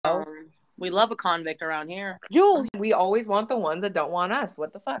We love a convict around here. Jules, We always want the ones that don't want us.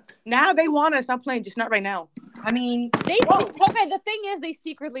 What the fuck? Now they want us. Stop playing. Just not right now. I mean, okay, the thing is they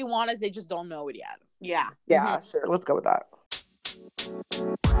secretly want us. They just don't know it yet. Yeah. yeah, sure. Let's go with that.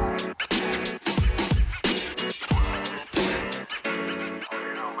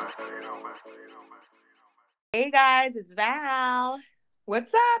 Hey guys, it's Val.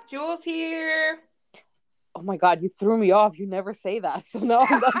 What's up? Jules here. Oh my God, you threw me off. You never say that. So no,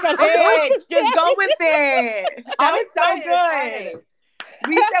 I'm not gonna Just go with it. I'm That was so excited. good.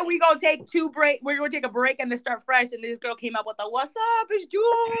 We said we gonna take we're gonna take a break and then start fresh. And this girl came up with a "What's up? It's Jules."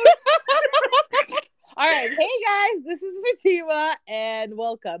 All right, hey guys, this is Fatima, and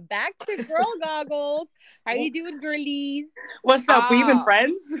welcome back to Girl Goggles. How you doing, girlies? What's up? We even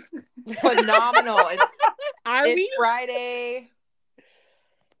friends? Phenomenal. Are It's we? Friday.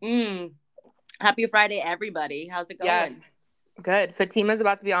 Happy Friday, everybody. How's it going? Yes. Good. Fatima's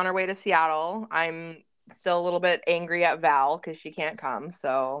about to be on her way to Seattle. I'm still a little bit angry at Val because she can't come.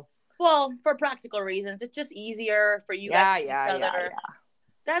 So. Well, for practical reasons, it's just easier for you guys to see each other.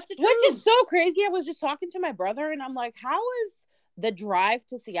 That's the truth. Which is so crazy. I was just talking to my brother, and I'm like, how is the drive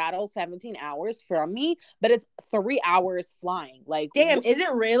to Seattle 17 hours from me, but it's 3 hours flying? Like, damn, is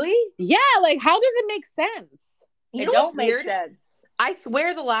it really? Yeah, like, how does it make sense? You It know don't what's make weird? sense. I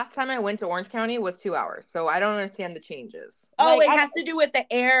swear the last time I went to Orange County was 2 hours. So I don't understand the changes. Oh, Like, it has to do with the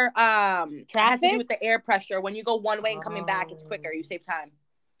air, traffic? It has to do with the air pressure. When you go one way and coming back, it's quicker. You save time.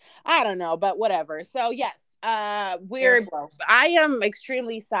 I don't know, but whatever. So yes, I am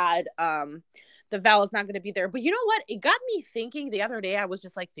extremely sad. The Val is not going to be there, but you know what? It got me thinking the other day. I was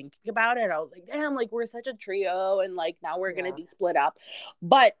just like thinking about it. I was like, damn, like we're such a trio, and like now we're going to be split up.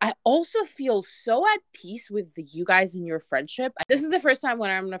 But I also feel so at peace with you guys and your friendship. This is the first time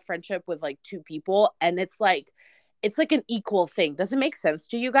when I'm in a friendship with like two people, and it's like an equal thing. Does it make sense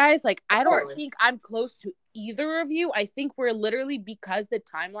to you guys? Like, I don't think I'm close to either of you. I think we're literally, because the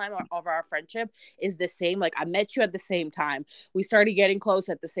timeline of our friendship is the same. Like, I met you at the same time. We started getting close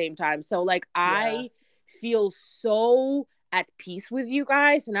at the same time. So, like, I feel so at peace with you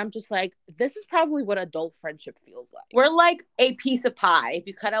guys. And I'm just like, this is probably what adult friendship feels like. We're like a piece of pie. If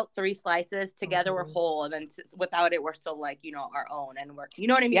you cut out 3 slices, together we're whole. And then without it, we're still like, our own. And you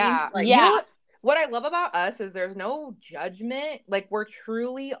know what I mean? Yeah. Like, You know what I love about us is there's no judgment. Like, we're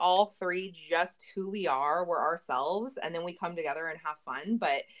truly all three just who we are. We're ourselves. And then we come together and have fun.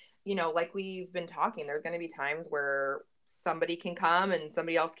 But, like we've been talking, there's going to be times where somebody can come and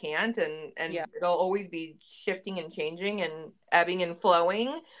somebody else can't. And it'll always be shifting and changing and ebbing and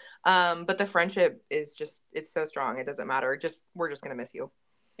flowing. But the friendship is it's so strong. It doesn't matter. We're just going to miss you.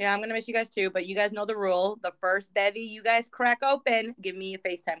 Yeah, I'm going to miss you guys too. But you guys know the rule. The first bevy you guys crack open, give me a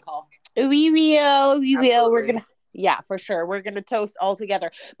FaceTime call. We will. Absolutely. We're going to, for sure. We're going to toast all together.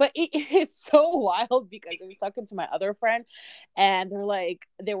 But it's so wild because I was talking to my other friend and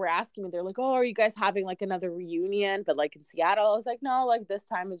they were asking me, they're like, oh, are you guys having like another reunion? But like in Seattle, I was like, no, like this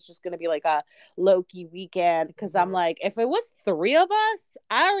time it's just going to be like a low-key weekend. Cause I'm like, if it was 3 of us,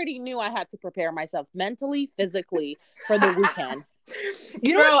 I already knew I had to prepare myself mentally, physically for the weekend.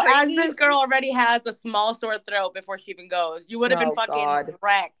 As this girl already has a small sore throat before she even goes, you would have been fucking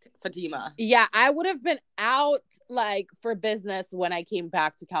wrecked, Fatima. Yeah, I would have been out like for business when I came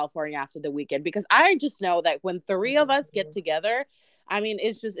back to California after the weekend, because I just know that when 3 of us get together, I mean,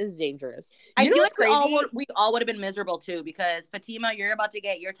 it's dangerous. I feel like we all would have been miserable too, because Fatima, you're about to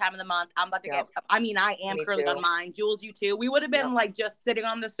get your time of the month. I'm about to get. I mean, I am curling on mine. Jules, you too. We would have been like just sitting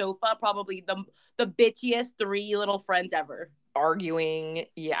on the sofa, probably the bitchiest 3 little friends ever. Arguing,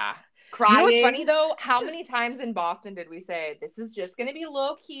 crying. You know what's funny though? How many times in Boston did we say this is just gonna be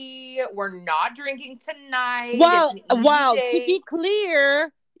low key? We're not drinking tonight. Well, it's an easy day. To be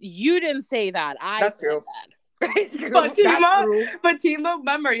clear, you didn't say that. That's true. Fatima,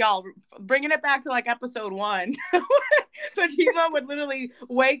 remember y'all, bringing it back to like episode 1. Fatima would literally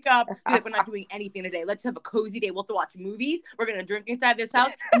wake up, be like, we're not doing anything today. Let's have a cozy day. We'll watch movies. We're gonna drink inside this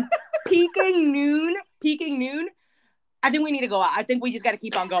house. Peaking noon. I think we need to go out. I think we just got to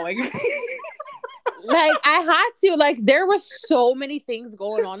keep on going. Like, I had to. Like, there were so many things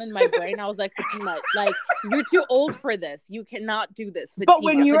going on in my brain. I was like, Fatima, like, you're too old for this. You cannot do this, Fatima. But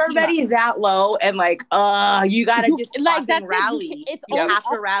when you're already that low and like, you got to just like that's rally. It's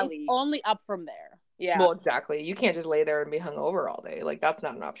only up from there. Yeah. Well, exactly. You can't just lay there and be hungover all day. Like, that's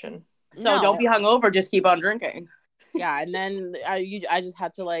not an option. So don't be hungover. Just keep on drinking. Yeah, and then I just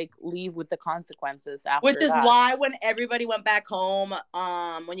had to like leave with the consequences after. Which is why when everybody went back home,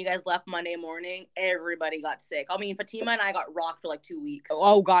 when you guys left Monday morning, everybody got sick. I mean, Fatima and I got rocked for like 2 weeks.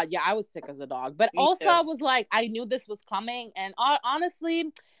 Oh God, yeah, I was sick as a dog. But Me also too. I was like, I knew this was coming, and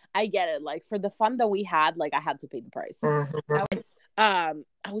honestly, I get it. Like for the fun that we had, like I had to pay the price. Mhm.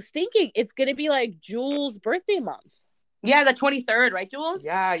 I was thinking it's gonna be like Jules' birthday month. Yeah, the 23rd, right, Jules?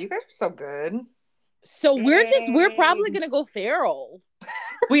 Yeah, you guys are so good. So we're probably Dang. gonna go feral.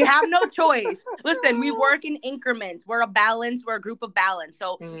 We have no choice. Listen, we work in increments. We're a balance. We're a group of balance.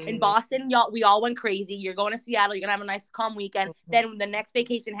 So in Mhm. Boston, y'all, we all went crazy. You're going to Seattle. You're gonna have a nice calm weekend. Mhm. Then the next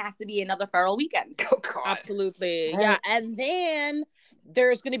vacation has to be another feral weekend. Oh God. Absolutely. Yeah. And then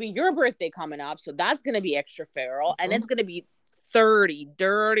there's gonna be your birthday coming up. So that's gonna be extra feral. And it's gonna be 30,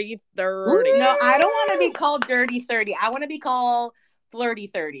 dirty 30. No, I don't want to be called Dirty 30. I want to be called Flirty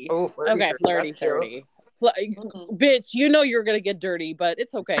 30. Oh, flirty, Okay, 30. flirty That's cute. 30. Mhm. Bitch, you know you're gonna get dirty, but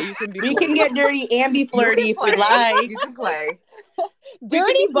it's okay. You can be We flirty. can get dirty and be flirty You if can we play. like. You can play.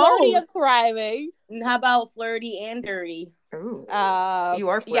 Dirty, be flirty, both. and thriving. And how about flirty and dirty? Ooh. Uh, You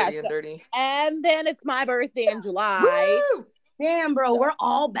are flirty yes. and dirty. And then it's my birthday in July. Woo! Damn, bro, we're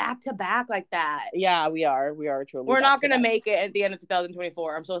all back to back like that. Yeah, we are. We are truly. We're back not to gonna back. make it at the end of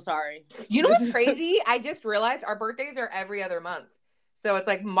 2024. I'm so sorry. You know what's crazy? I just realized our birthdays are every other month. So it's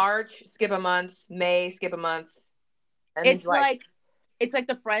like March, skip a month, May, skip a month, and then It's July. like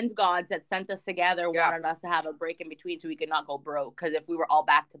the friends gods that sent us together Yeah. wanted us to have a break in between so we could not go broke. Because if we were all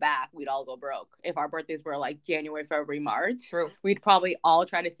back to back, we'd all go broke. If our birthdays were like January, February, March, True. we'd probably all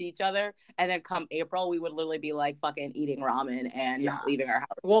try to see each other. And then come April, we would literally be like fucking eating ramen and not leaving our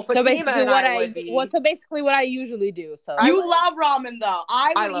house. Well, So Fatima basically, and I would be. so basically what I usually do. So I You would- love ramen though.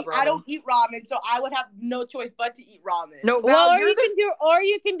 I love ramen. I don't eat ramen, so I would have no choice but to eat ramen. No, Val, well, you're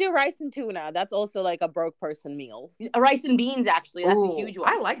you can do rice and tuna. That's also like a broke person meal. Rice and beans, actually, that's a huge one.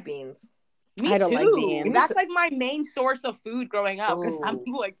 I like beans. Me I don't too. like beans. That's like my main source of food growing up. Because I'm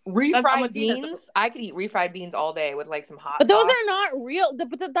Ooh. like Refried I'm a Latina, beans. I could eat refried beans all day with like some hot But those sauce. are not real.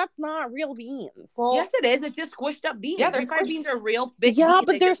 But that's not real beans. Well, yes, it is. It's just squished up beans. Yeah, they're Refried squished. beans are real big Yeah, beans.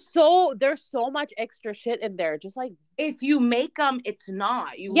 but there's so much extra shit in there. Just like if you make them, it's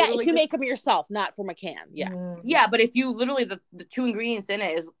not. You yeah, literally if you just, make them yourself, not from a can. Yeah. yeah, but if you literally the two ingredients in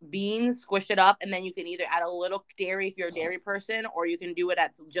it is beans, squish it up, and then you can either add a little dairy if you're a dairy person, or you can do it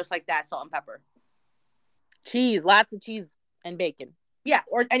at just like that, salt and pepper. Cheese, lots of cheese and bacon. Yeah,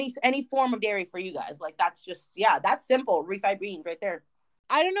 or any form of dairy for you guys. Like that's just that's simple. Refried beans right there.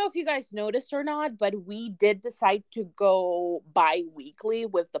 I don't know if you guys noticed or not, but we did decide to go bi-weekly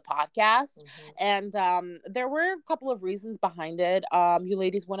with the podcast. And there were a couple of reasons behind it. You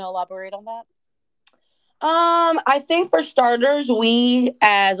ladies want to elaborate on that? I think for starters, we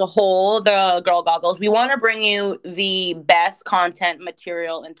as a whole, the Girl Goggles, we want to bring you the best content,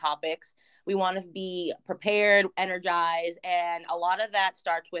 material, and topics. We want to be prepared, energized, and a lot of that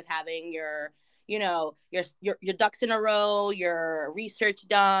starts with having your ducks in a row, your research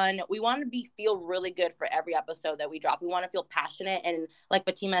done. We want to feel really good for every episode that we drop. We want to feel passionate, and like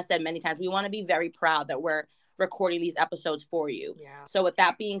Fatima has said many times, we want to be very proud that we're recording these episodes for you. Yeah. So with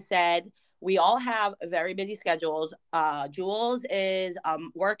that being said, we all have very busy schedules. Jules is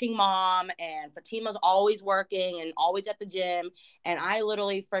working mom, and Fatima's always working and always at the gym. And I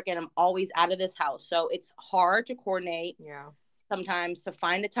literally freaking am always out of this house. So it's hard to coordinate sometimes to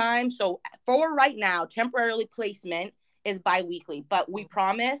find the time. So for right now, temporarily placement is bi-weekly, but we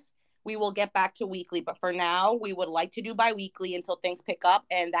promise we will get back to weekly. But for now, we would like to do bi-weekly until things pick up.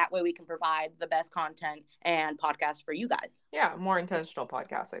 And that way we can provide the best content and podcast for you guys. Yeah, more intentional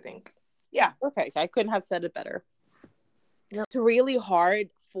podcast, I think. Yeah. Perfect. I couldn't have said it better. It's really hard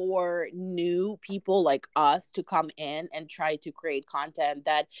for new people like us to come in and try to create content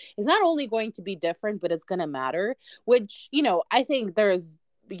that is not only going to be different, but it's going to matter, which, I think there's,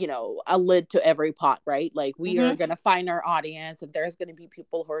 a lid to every pot, right? Like we are going to find our audience and there's going to be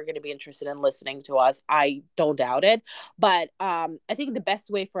people who are going to be interested in listening to us. I don't doubt it. But I think the best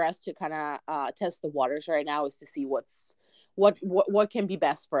way for us to kind of test the waters right now is to see what can be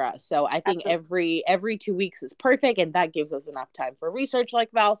best for us. So I think every 2 weeks is perfect, and that gives us enough time for research,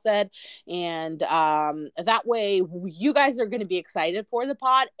 like Val said, and that way you guys are going to be excited for the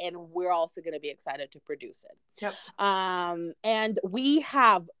pod, and we're also going to be excited to produce it. Yep. And we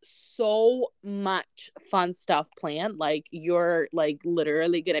have so much fun stuff planned. Like you're like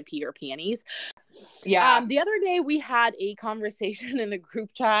literally gonna pee your panties. Yeah. The other day we had a conversation in the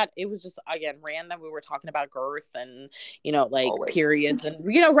group chat. It was just again random. We were talking about girth and like Always. periods and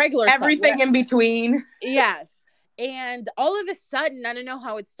regular everything stuff. in between. Yes. And all of a sudden, I don't know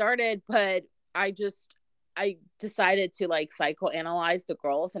how it started, but I decided to like psychoanalyze the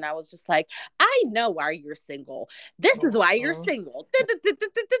girls, and I was just like, I know why you're single. This is why you're single.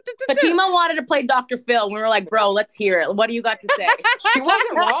 Fatima wanted to play Dr. Phil. We were like, bro, let's hear it. What do you got to say? She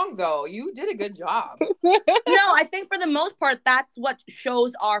wasn't wrong, though. You did a good job. No, I think for the most part, that's what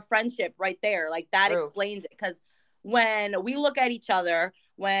shows our friendship right there. Like, that explains it. Because when we look at each other,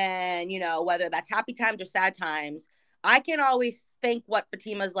 when, you know, whether that's happy times or sad times, I can always think what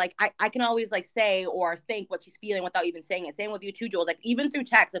Fatima's like. I can always like say or think what she's feeling without even saying it. Same with you too, Joel. Like, even through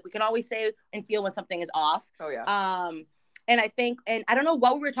text, like, we can always say and feel when something is off. Oh yeah. And I think, and I don't know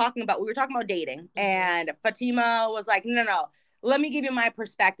what we were talking about. We were talking about dating, and Fatima was like, no, let me give you my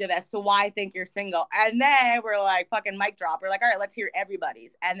perspective as to why I think you're single. And then we're like, fucking mic drop. We're like, all right, let's hear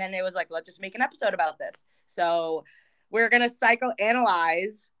everybody's. And then it was like, let's just make an episode about this. So we're going to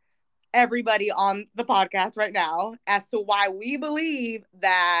psychoanalyze everybody on the podcast right now as to why we believe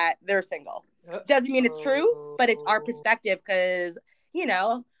that they're single. Doesn't mean it's true, but it's our perspective, because, you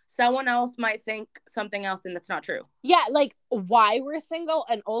know, someone else might think something else and that's not true. Yeah, like why we're single,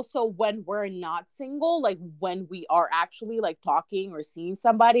 and also when we're not single, like when we are actually like talking or seeing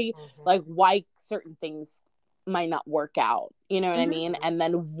somebody, like why certain things might not work out. You know what I mean? And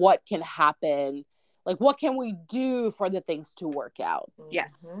then what can happen. Like, what can we do for the things to work out?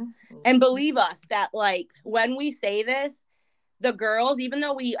 Yes. And believe us that, like, when we say this, the girls, even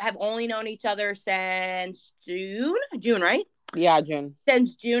though we have only known each other since June, right? Yeah, June.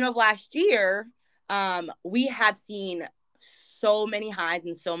 Since June of last year, we have seen so many highs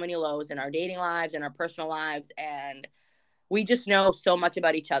and so many lows in our dating lives and our personal lives. And we just know so much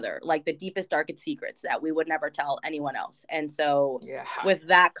about each other, like the deepest, darkest secrets that we would never tell anyone else. And so with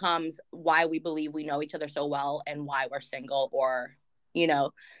that comes why we believe we know each other so well and why we're single, or, you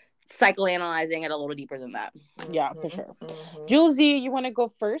know, psychoanalyzing it a little deeper than that. Yeah, for sure. Julesy, you want to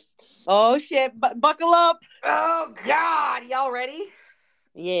go first? Oh, shit. Buckle up. Oh, God. Y'all ready?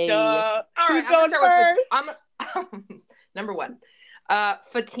 Yeah. All right. Who's going first? Number one,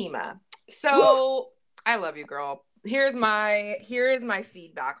 Fatima. So I love you, girl. Here is my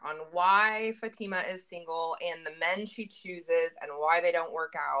feedback on why Fatima is single and the men she chooses and why they don't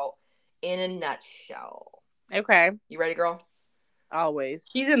work out in a nutshell. Okay. You ready, girl? Always.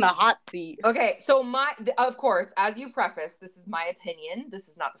 She's in the hot seat. Okay, so of course, as you preface, this is my opinion. This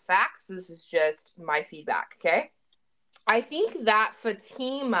is not the facts. This is just my feedback, okay? I think that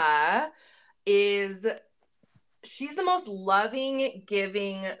Fatima she's the most loving,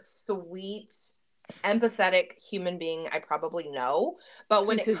 giving, sweet, empathetic human being I probably know. But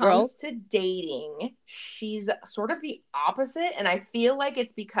when it comes to dating, she's sort of the opposite. And I feel like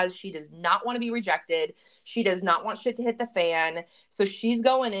it's because she does not want to be rejected. She does not want shit to hit the fan. So she's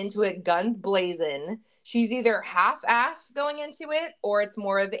going into it guns blazing. She's either half-assed going into it, or it's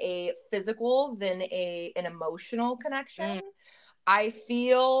more of a physical than an emotional connection. I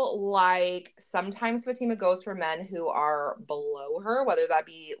feel like sometimes Fatima goes for men who are below her, whether that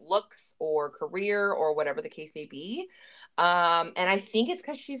be looks or career or whatever the case may be. And I think it's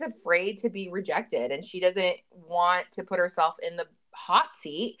because she's afraid to be rejected, and she doesn't want to put herself in the hot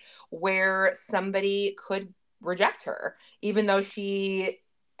seat where somebody could reject her, even though she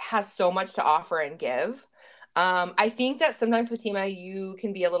has so much to offer and give. I think that sometimes, Fatima, you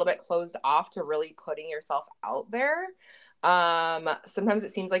can be a little bit closed off to really putting yourself out there. Sometimes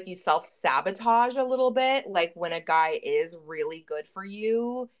it seems like you self-sabotage a little bit. Like when a guy is really good for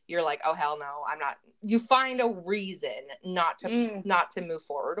you, you're like, oh hell no, I'm not. You find a reason not to move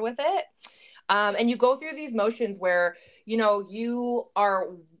forward with it. And you go through these motions where, you know, you are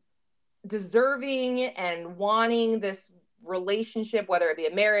deserving and wanting this relationship, whether it be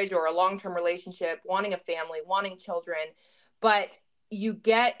a marriage or a long-term relationship, wanting a family, wanting children, but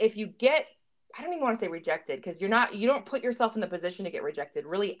if you get I don't even want to say rejected, because you don't put yourself in the position to get rejected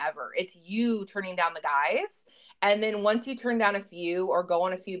really ever. It's you turning down the guys. And then once you turn down a few or go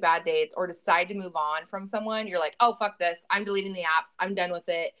on a few bad dates or decide to move on from someone, you're like, oh, fuck this. I'm deleting the apps. I'm done with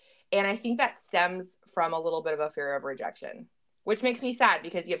it. And I think that stems from a little bit of a fear of rejection, which makes me sad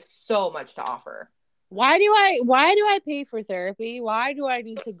because you have so much to offer. Why do I pay for therapy? Why do I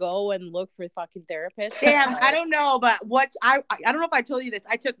need to go and look for fucking therapists? Damn, I don't know, but I don't know if I told you this.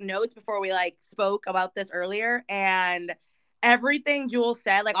 I took notes before we spoke about this earlier, and everything Jules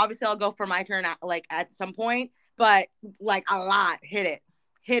said, obviously I'll go for my turn at some point, but a lot hit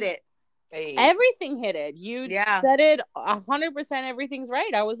it. Hey. Everything hit it. You said it 100%. Everything's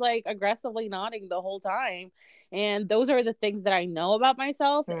right. I was aggressively nodding the whole time. And those are the things that I know about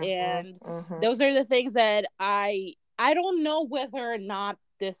myself. And those are the things that I don't know whether or not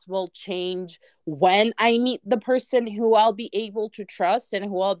this will change when I meet the person who I'll be able to trust and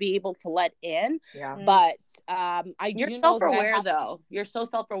who I'll be able to let in. Yeah. But You're do know that self-aware though. You're so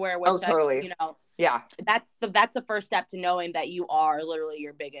self-aware, which totally. Yeah. that's the first step to knowing that you are literally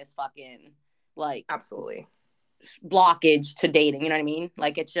your biggest fucking like absolutely blockage to dating. You know what I mean?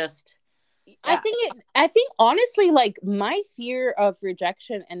 Like it's just. I think honestly, like my fear of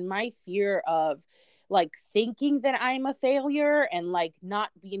rejection and my fear of like thinking that I'm a failure and like not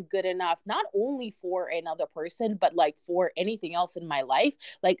being good enough, not only for another person, but like for anything else in my life.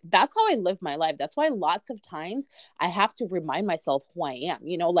 Like that's how I live my life. That's why lots of times I have to remind myself who I am,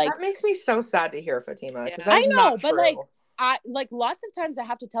 like that makes me so sad to hear, Fatima, because I that's know, not but true. I like lots of times I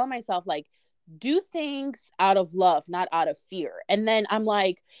have to tell myself like do things out of love, not out of fear. And then I'm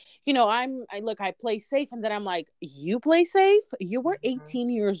like, I play safe. And then I'm like, you play safe? You were 18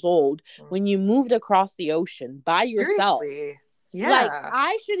 years old when you moved across the ocean by yourself. Seriously. Yeah. Like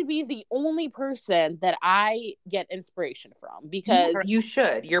I should be the only person that I get inspiration from because you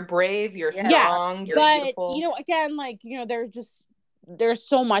should. You're brave, you're strong, you're beautiful. Again, there's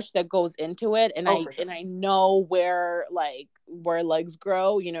so much that goes into it, and I know where legs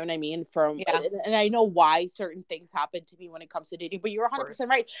grow, you know what I mean, and I know why certain things happen to me when it comes to dating, but you're 100%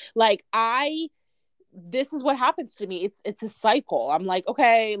 right. Like this is what happens to me. It's a cycle. I'm like,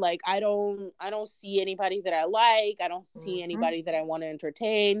 okay, like I don't see anybody that I like. I don't see anybody that I want to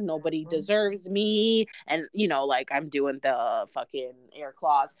entertain. Nobody deserves me. And like I'm doing the fucking air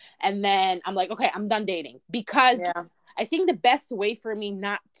claws. And then I'm like, okay, I'm done dating because I think the best way for me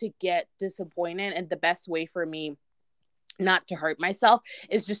not to get disappointed and the best way for me not to hurt myself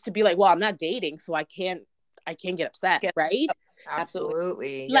is just to be like, well, I'm not dating, so I can't get upset, right?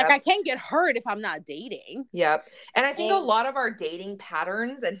 Absolutely. Like I can't get hurt if I'm not dating. Yep. And I think a lot of our dating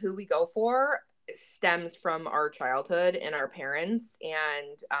patterns and who we go for stems from our childhood and our parents.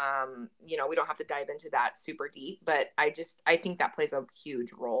 And, we don't have to dive into that super deep, but I think that plays a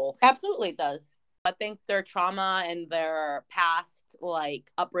huge role. Absolutely it does. I think their trauma and their past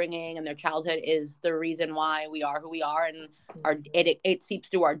upbringing and their childhood is the reason why we are who we are, and it seeps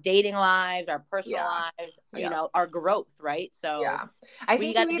through our dating lives, our personal lives, our growth, right? So I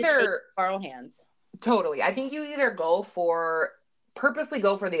think you either our own hands. Totally. I think you either purposely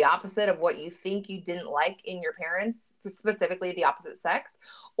go for the opposite of what you think you didn't like in your parents, specifically the opposite sex,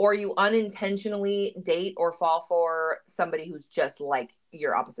 or you unintentionally date or fall for somebody who's just like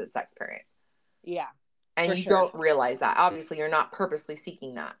your opposite sex parent. Yeah. And you don't realize that. Obviously, you're not purposely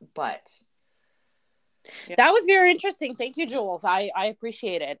seeking that, but... That was very interesting. Thank you, Jules. I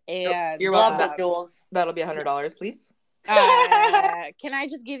appreciate it. And you're welcome, Jules. That'll be $100, please. Can I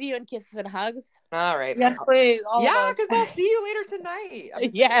just give you kisses and hugs? All right. Yes, please. Because I'll see you later tonight.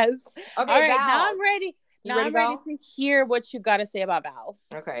 Yes. Okay, all right, Val. now I'm ready. I'm ready to hear what you got to say about Val.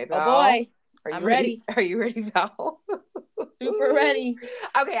 Okay, Val. Oh boy. I'm ready. Are you ready, Val? Super ready.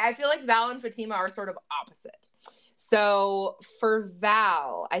 Okay, I feel like Val and Fatima are sort of opposite. So for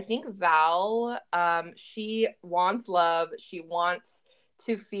Val, I think Val, she wants love. She wants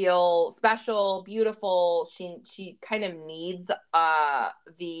to feel special, beautiful. She kind of needs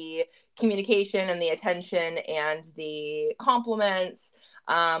the communication and the attention and the compliments.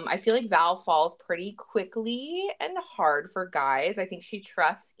 I feel like Val falls pretty quickly and hard for guys. I think she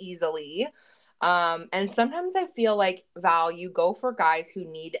trusts easily. And sometimes I feel like, Val, you go for guys who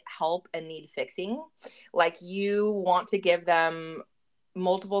need help and need fixing. Like you want to give them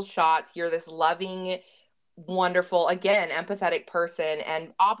multiple shots. You're this loving, wonderful, again, empathetic person.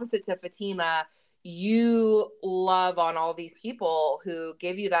 And opposite to Fatima, you love on all these people who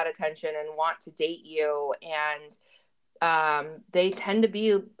give you that attention and want to date you. And they tend to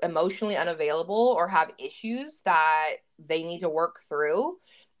be emotionally unavailable or have issues that they need to work through.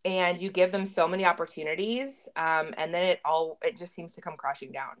 And you give them so many opportunities, and then it just seems to come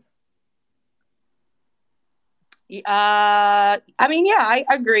crashing down. I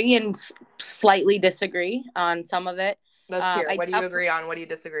agree and slightly disagree on some of it. Let's hear. What do you agree on? What do you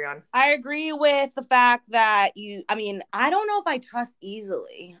disagree on? I agree with the fact that I don't know if I trust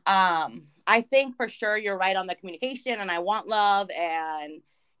easily. I think for sure you're right on the communication, and I want love, and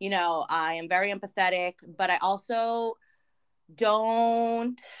I am very empathetic, but I also I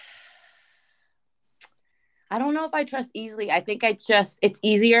don't know if I trust easily. I think it's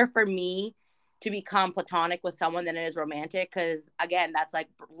easier for me to become platonic with someone than it is romantic, because again, that's like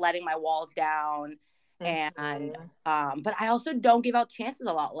letting my walls down. And but I also don't give out chances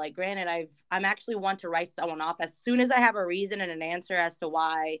a lot. Like, granted, I'm actually one to write someone off as soon as I have a reason and an answer as to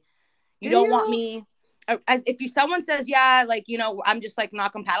why you don't want me. as if someone says, yeah, like, I'm just like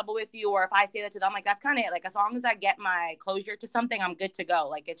not compatible with you, or if I say that to them, like, that's kind of it. Like, as long as I get my closure to something, I'm good to go.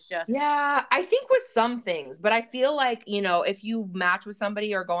 Like, it's just, Yeah, I think with some things, but I feel like, if you match with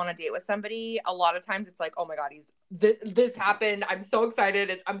somebody or go on a date with somebody, a lot of times it's like, oh my God, this happened. I'm so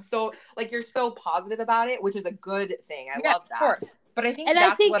excited. I'm so, like, you're so positive about it, which is a good thing. I yeah, love of that. course. But I think And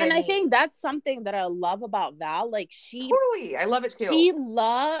that's what I I mean. think that's something that I love about Val. Like Totally. I love it too.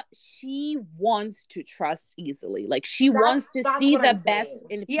 she wants to trust easily. Like she wants to That's see what I'm the best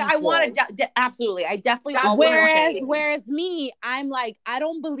saying. in Yeah, I people. want to, absolutely. I definitely That's always what I'm want Whereas saying. whereas me, I'm like, I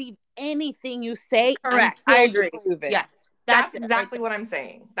don't believe anything you say correct. until I you agree. prove it. Yes. That's It right exactly there. what I'm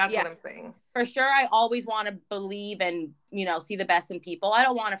saying. That's Yeah. what I'm saying. For sure, I always want to believe and, see the best in people. I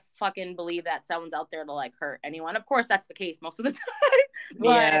don't want to fucking believe that someone's out there to like hurt anyone. Of course, that's the case most of the time.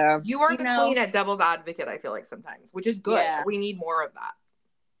 But, Yeah. You are the queen at devil's advocate, I feel like sometimes, which is good. Yeah. We need more of that.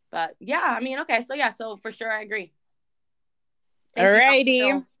 But yeah, I mean, okay. So yeah, so for sure I agree. Thank Alrighty.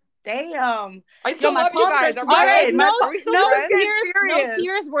 you. Damn. I still my love you palms guys. are Are we All right, sweating. good? My Are we still no friends? tears, no serious.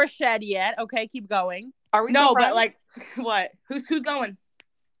 tears were shed yet. Okay, keep going. Are we still No, friends? but like, what? Who's going?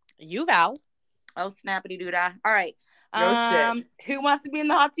 You, Val. Oh, snappity doodah. All right. No shit. Who wants to be in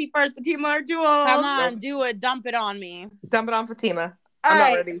the hot seat first? Fatima or Jules? Come on, do it. Dump it on me. Dump it on Fatima. All I'm not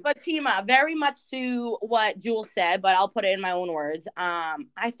right, ready. Fatima, very much to what Jules said, but I'll put it in my own words.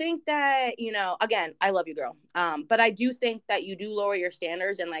 I think that, again, I love you, girl. But I do think that you do lower your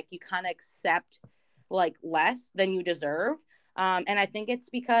standards and like you kind of accept like less than you deserve. And I think it's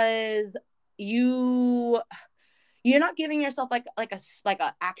because you're not giving yourself like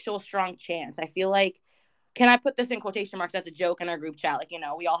a actual strong chance. I feel like, can I put this in quotation marks as a joke in our group chat? Like,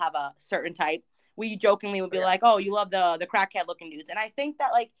 we all have a certain type. We jokingly would be like, oh, you love the crackhead looking dudes. And I think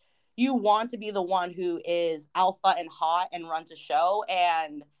that like you want to be the one who is alpha and hot and runs a show.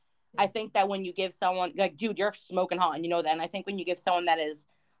 And I think that when you give someone like, dude, you're smoking hot and you know that. And I think when you give someone that is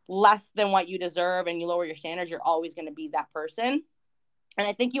less than what you deserve and you lower your standards, you're always going to be that person. And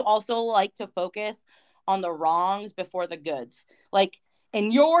I think you also like to focus on the wrongs before the goods. Like in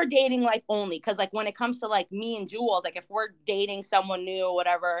your dating life only. Cause like when it comes to like me and Jules, like if we're dating someone new or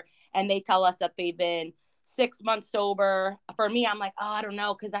whatever, and they tell us that they've been 6 months sober, for me, I'm like, oh, I don't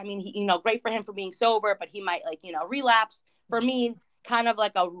know. Cause I mean, he, great for him for being sober, but he might like, relapse. For me, kind of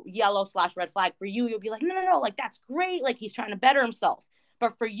like a yellow/red flag. For you, you'll be like, no, like that's great. Like he's trying to better himself.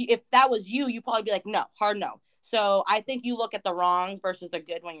 But for you, if that was you, you'd probably be like, no, hard no. So I think you look at the wrongs versus the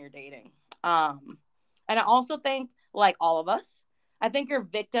good when you're dating. And I also think, like all of us, I think you're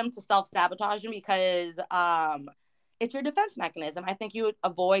victim to self-sabotaging because it's your defense mechanism. I think you would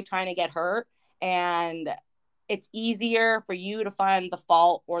avoid trying to get hurt, and it's easier for you to find the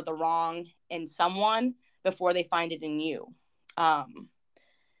fault or the wrong in someone before they find it in you.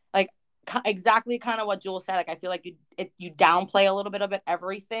 Like exactly kind of what Jules said. Like I feel like you downplay a little bit of it,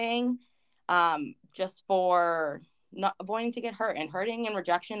 everything, just for not avoiding to get hurt. And hurting and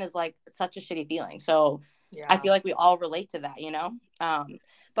rejection is like such a shitty feeling. So Yeah. I feel like we all relate to that,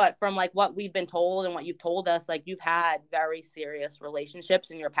 but from like what we've been told and what you've told us, like you've had very serious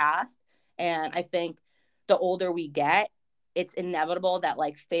relationships in your past. And I think the older we get, it's inevitable that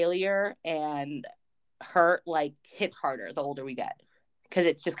like failure and hurt like hits harder the older we get, because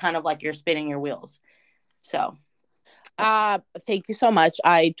it's just kind of like you're spinning your wheels. So thank you so much.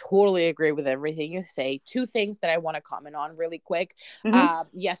 I totally agree with everything you say. Two things that I want to comment on really quick.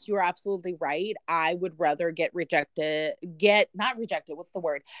 Yes, you're absolutely right. I would rather not rejected. What's the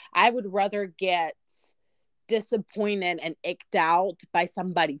word? I would rather get disappointed and icked out by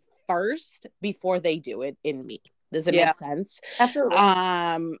somebody first before they do it in me. Does it make sense? Absolutely.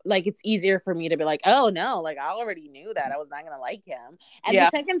 Like it's easier for me to be like, oh no, like I already knew that I was not gonna like him. And the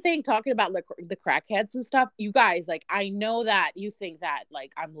second thing, talking about the crackheads and stuff, you guys, like I know that you think that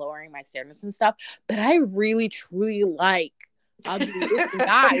like I'm lowering my standards and stuff, but I really truly like ugly looking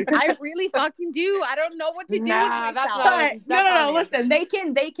guys. I really fucking do. I don't know what to do with myself. No. Listen, they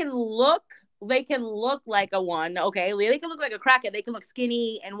can look like a one, okay? They can look like a crackhead. They can look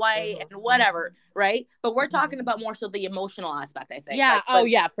skinny and white and whatever, right? But we're talking about more so the emotional aspect, I think. Yeah.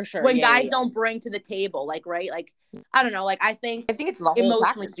 Yeah, for sure. When guys don't bring to the table, like, right? Like, I don't know. Like, I think it's the whole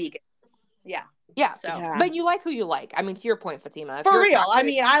emotionally package. speaking. Yeah. Yeah. So. Yeah. But you like who you like. I mean, to your point, Fatima. For real. Attracted... I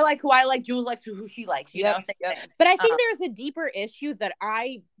mean, I like who I like. Jules likes who she likes. You know? But I think there's a deeper issue that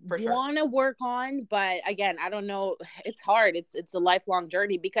I want to work on. But again, I don't know. It's hard. It's a lifelong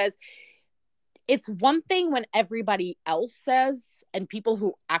journey, because it's one thing when everybody else says, and people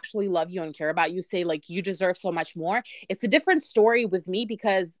who actually love you and care about you say like you deserve so much more. It's a different story with me,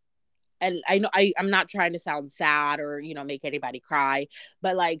 because, and I know I'm not trying to sound sad or make anybody cry,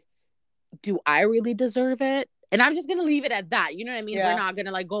 but like do I really deserve it? And I'm just going to leave it at that. You know what I mean? Yeah. We're not going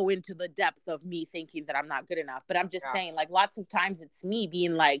to like go into the depth of me thinking that I'm not good enough. But I'm just saying, like, lots of times it's me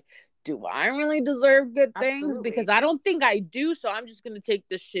being like, do I really deserve good things? Absolutely. Because I don't think I do. So I'm just going to take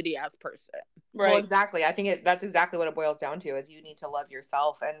this shitty ass person. Right. Well, exactly. I think that's exactly what it boils down to is you need to love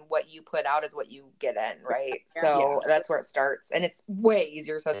yourself, and what you put out is what you get in, right? Yeah. So that's where it starts, and it's way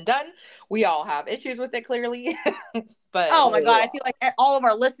easier said than done. We all have issues with it, clearly. But oh my God, I feel like all of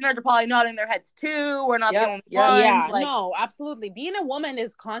our listeners are probably nodding their heads too. We're not the only ones. Yeah, like, no, absolutely. Being a woman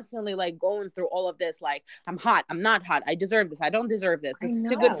is constantly like going through all of this. Like, I'm hot, I'm not hot, I deserve this, I don't deserve this. This is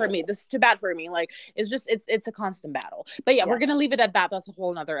too good for me. This is too bad for me. Like, it's just it's a constant battle. But yeah, we're gonna leave it at that. That's a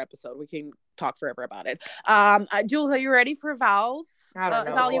whole nother episode. We can talk forever about it. Jules, are you ready for Val's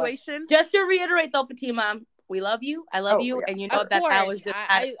evaluation? Just to reiterate though, Fatima, we love you. I love you. And you know that was just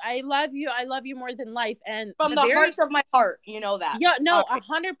I love you. I love you more than life. And from the heart of my heart, you know that. Yeah, no,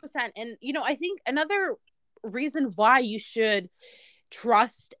 100%. And you know, I think another reason why you should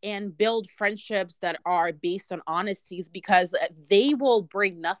trust and build friendships that are based on honesty is because they will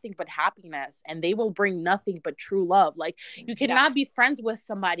bring nothing but happiness, and they will bring nothing but true love. Like, you cannot be friends with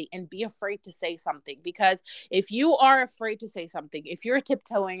somebody and be afraid to say something, because if you are afraid to say something, if you're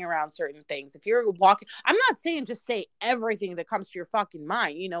tiptoeing around certain things, if you're walking, I'm not saying just say everything that comes to your fucking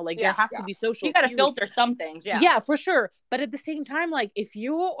mind, you know, like there has to be social you gotta cues. filter some things. Yeah, for sure. But at the same time, like, if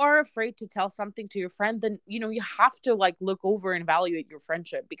you are afraid to tell something to your friend, then, you know, you have to like look over and evaluate your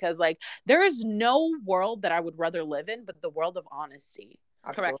friendship, because like there is no world that I would rather live in but the world of honesty.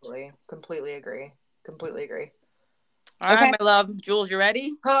 Absolutely. Correct. Completely agree. All right, my love. Jules, you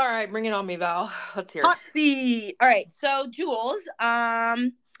ready? All right, bring it on me, Val. Let's hear it. Hot seat. All right, so Jules,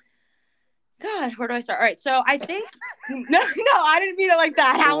 God, where do I start? All right, so I think no, I didn't mean it like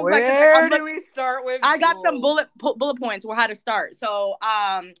that. I was where do we start with? I got some bullet points where how to start. So,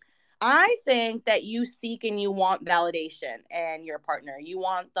 I think that you seek and you want validation in your partner. You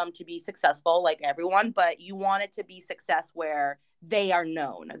want them to be successful, like everyone, but you want it to be success where they are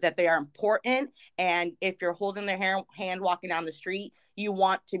known, that they are important. And if you're holding their hand walking down the street, you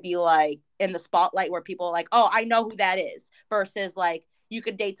want to be like in the spotlight where people are like, oh, I know who that is, versus like, you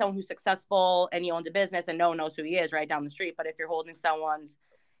could date someone who's successful and he owns a business and no one knows who he is right down the street. But if you're holding someone's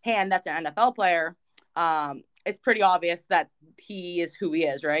hand that's an NFL player, it's pretty obvious that he is who he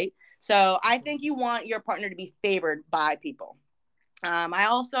is, right? So I think you want your partner to be favored by people. I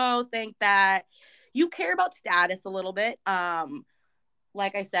also think that you care about status a little bit.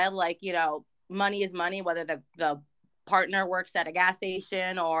 Like I said, like, you know, money is money, whether the partner works at a gas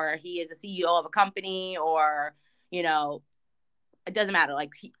station or he is a CEO of a company, or, you know, it doesn't matter.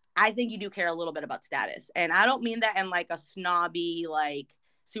 Like, I think you do care a little bit about status. And I don't mean that in like a snobby, like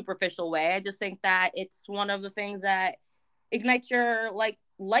superficial way. I just think that it's one of the things that ignites your like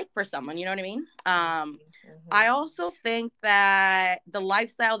for someone, you know what I mean? I also think that the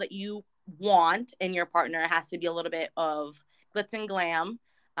lifestyle that you want in your partner has to be a little bit of glitz and glam.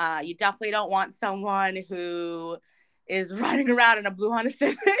 You definitely don't want someone who is running around in a blue Honda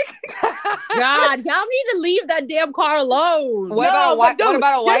Civic. God, y'all need to leave that damn car alone. What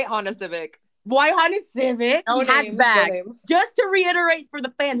about a white Honda Civic? White Honda Civic, hatchback. Just to reiterate for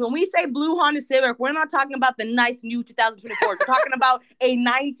the fans, when we say blue Honda Civic, we're not talking about the nice new 2024. We're talking about a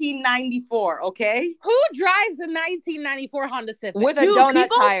 1994, okay? Who drives a 1994 Honda Civic? With a donut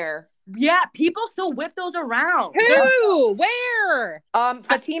tire. Yeah, people still whip those around. Who? Where?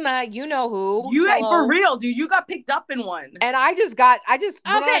 Fatima, you know who. You ain't for real, dude. You got picked up in one. And I just went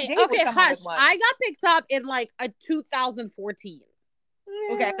on a date with someone hush. with one. I got picked up in like a 2014.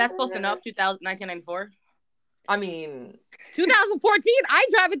 Okay, that's close enough. 1994. I mean, 2014. I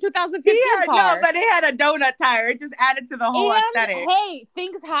drive a 2015 car. No, but it had a donut tire. It just added to the whole aesthetic. Hey,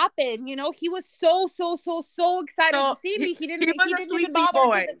 things happen. You know, he was so excited to see me. He didn't even bother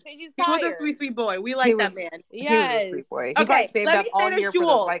to change his tire. He was a sweet boy. We like that man. Yes. He was a sweet boy. He probably saved up all year for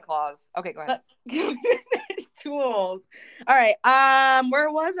the White Claws. Okay, go ahead. Tools. All right.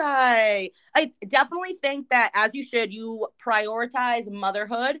 Where was I? I definitely think that, as you should, you prioritize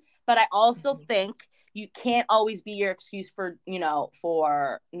motherhood, but I also think you can't always be your excuse for, you know,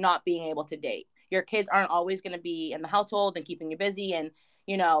 for not being able to date. Your kids aren't always going to be in the household and keeping you busy. And,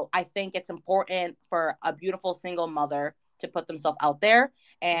 you know, I think it's important for a beautiful single mother to put themselves out there,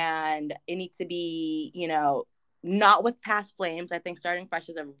 and it needs to be, you know, not with past flames. I think starting fresh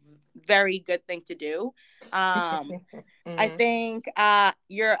is a very good thing to do. I think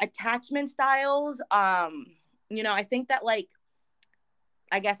your attachment styles, you know, I think that, like,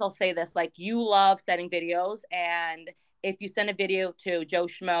 I guess I'll say this, like, you love sending videos, and if you send a video to Joe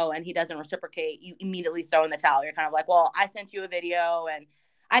Schmo and he doesn't reciprocate, you immediately throw in the towel. You're kind of like, well, I sent you a video and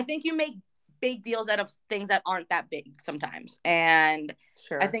I think you make big deals out of things that aren't that big sometimes. And I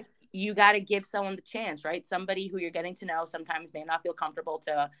Sure. think you got to give someone the chance, right? Somebody who you're getting to know sometimes may not feel comfortable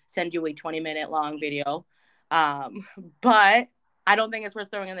to send you a 20-minute long video. But I don't think it's worth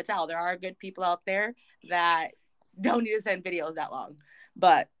throwing in the towel. There are good people out there that don't need to send videos that long.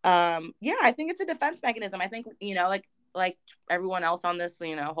 But yeah, I think it's a defense mechanism. I think, like everyone else on this,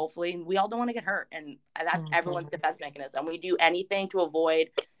 hopefully we all don't want to get hurt. And that's everyone's defense mechanism. We do anything to avoid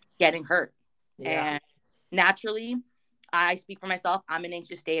getting hurt. Yeah. And naturally, I speak for myself. I'm an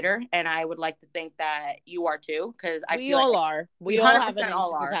anxious dater, and I would like to think that you are too, because I We feel all like are. We we all have an 100%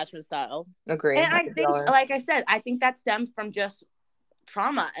 all anxious are. attachment style. Agree. And I think, like I said, I think that stems from just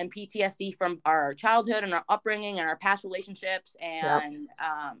trauma and PTSD from our childhood and our upbringing and our past relationships, and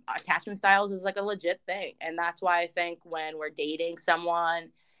attachment styles is like a legit thing. And that's why I think when we're dating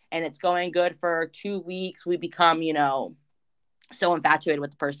someone and it's going good for 2 weeks, we become, so infatuated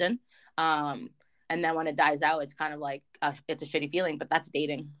with the person. And then when it dies out, it's kind of like it's a shitty feeling, but that's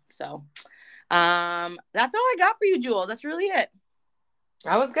dating. So that's all I got for you, Jules. That's really it.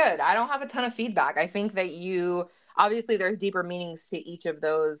 That was good. I don't have a ton of feedback. I think that obviously there's deeper meanings to each of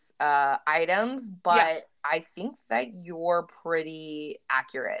those items, but I think that you're pretty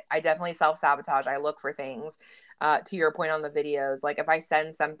accurate. I definitely self-sabotage. I look for things. To your point on the videos, like if I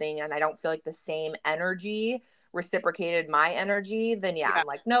send something and I don't feel like the same energy reciprocated my energy, then I'm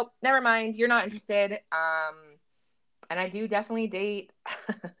like, nope, never mind. You're not interested. And I do definitely date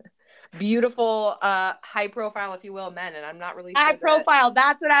beautiful, high profile, if you will, men. And I'm not really sure high profile.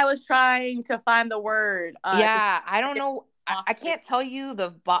 That's what I was trying to find the word. I don't know. I can't tell you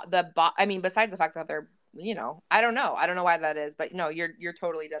I mean, besides the fact that they're, I don't know. I don't know why that is, but no, you're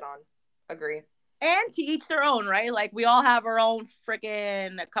totally dead on. Agree. And to each their own, right? Like we all have our own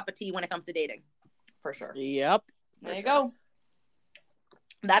freaking cup of tea when it comes to dating. For sure. Yep. There you go.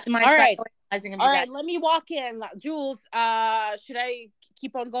 That's my all right. All right, let me walk in. Jules, should I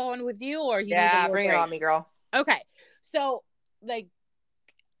keep on going with you, or you need a bring break? It on me, girl. Okay. So, I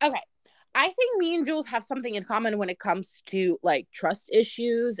think me and Jules have something in common when it comes to like trust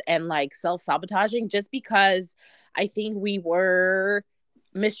issues and like self-sabotaging, just because I think we were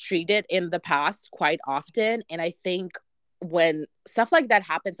mistreated in the past quite often. And I think when stuff like that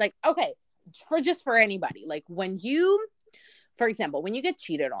happens, like, okay, for anybody, like for example, when you get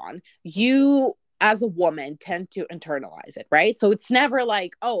cheated on, you as a woman tend to internalize it, right? So it's never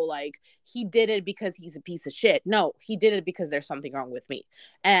like, oh, like he did it because he's a piece of shit. No, he did it because there's something wrong with me.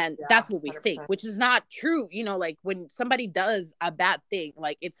 And that's what we 100%. Think, which is not true. Like when somebody does a bad thing,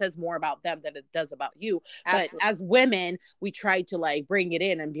 like it says more about them than it does about you. Absolutely. But as women, we try to like bring it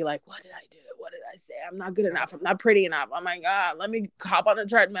in and be like, what did I do? What did I say? I'm not good enough. I'm not pretty enough. Oh my God, let me hop on a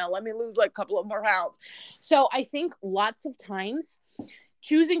treadmill. Let me lose like a couple of more pounds. So I think lots of times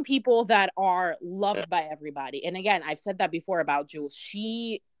choosing people that are loved by everybody. And again, I've said that before about Jules.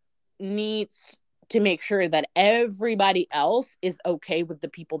 She needs to make sure that everybody else is okay with the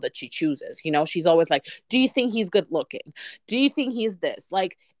people that she chooses. She's always like, do you think he's good looking? Do you think he's this?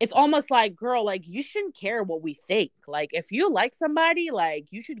 Like, it's almost like, girl, like you shouldn't care what we think. Like, if you like somebody, like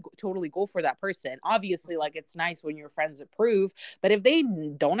you should totally go for that person. Obviously, like it's nice when your friends approve, but if they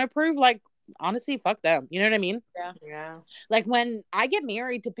don't approve, like, honestly, fuck them. You know what I mean? Yeah. Like when I get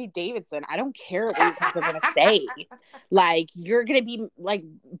married to Pete Davidson, I don't care what you guys are gonna say. Like you're gonna be like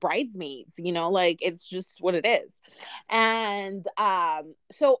bridesmaids, like it's just what it is. And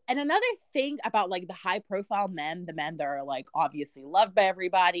and another thing about like the high profile men, the men that are like obviously loved by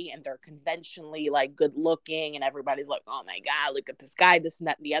everybody and they're conventionally like good looking and everybody's like, oh my God, look at this guy, this and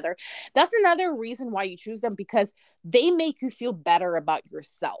that and the other. That's another reason why you choose them, because they make you feel better about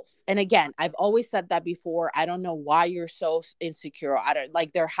yourself. And again, I've always said that before. I don't know why you're so insecure. I don't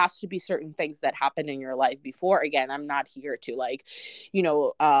like, there has to be certain things that happen in your life before. Again, I'm not here to like,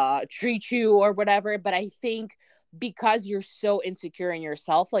 treat you or whatever, but I think because you're so insecure in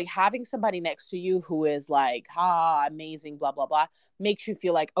yourself, like having somebody next to you who is like, amazing, blah, blah, blah, makes you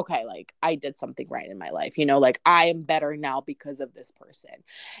feel like, okay, like I did something right in my life, like I am better now because of this person.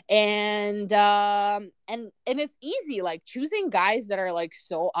 And it's easy, like choosing guys that are like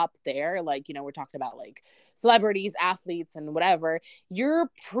so up there, like, we're talking about like celebrities, athletes and whatever,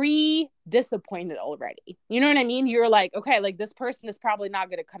 you're disappointed already. You know what I mean? You're like, okay, like this person is probably not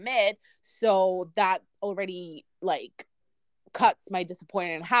going to commit. So that already like cuts my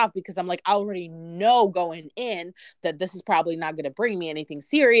disappointment in half, because I'm like, I already know going in that this is probably not going to bring me anything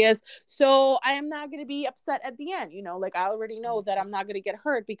serious. So I am not going to be upset at the end. Like I already know that I'm not going to get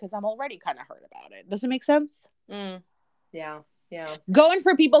hurt because I'm already kind of hurt about it. Does it make sense? Yeah. Going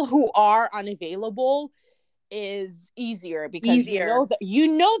for people who are unavailable is easier because Easier. you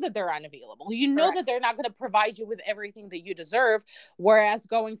know that they're unavailable. You know Correct. that they're not going to provide you with everything that you deserve. Whereas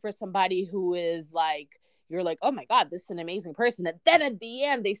going for somebody who is like, you're like, oh my God, this is an amazing person. And then at the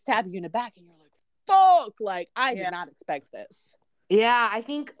end, they stab you in the back and you're like, fuck, like, I did not expect this. Yeah, I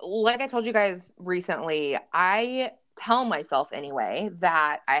think, like I told you guys recently, I tell myself anyway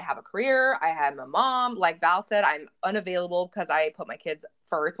that I have a career, I am a mom. Like Val said, I'm unavailable because I put my kids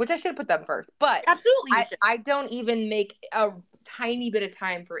first, which I should put them first. But Absolutely, you I, should. I don't even make a tiny bit of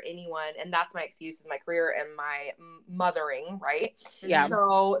time for anyone. And that's my excuse is my career and my mothering, right? Yeah.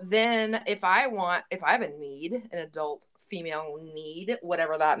 So then if I have a need, an adult female need,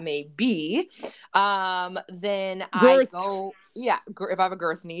 whatever that may be, then I Girth. go, yeah, if I have a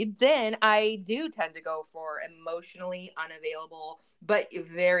girth need, then I do tend to go for emotionally unavailable, but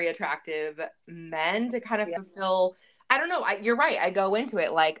very attractive men to kind of fulfill. I don't know. You're right. I go into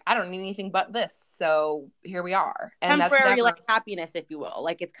it like, I don't need anything but this. So here we are. And that's Temporary, never, like, happiness, if you will.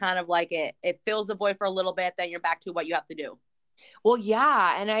 Like, it's kind of like it fills the void for a little bit, then you're back to what you have to do. well,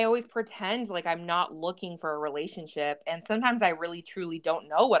 yeah. And I always pretend like I'm not looking for a relationship. And sometimes I really truly don't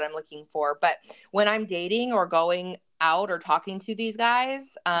know what I'm looking for. But when I'm dating or going out or talking to these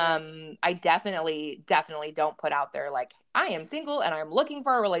guys, I definitely don't put out there like I am single and I'm looking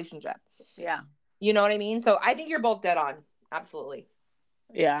for a relationship. Yeah. You know what I mean? So I think you're both dead on. Absolutely.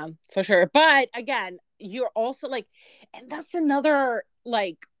 Yeah, for sure. But again, you're also like, and that's another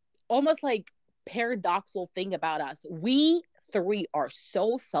like almost like paradoxical thing about us. We three are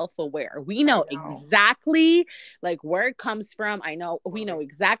so self-aware. We know exactly like where it comes from. We know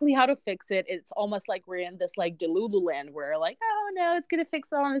exactly how to fix it. It's almost like we're in this like Delulu land where like, oh no, it's gonna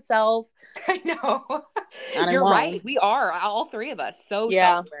fix it on itself. I know. And You're right. We are all three of us so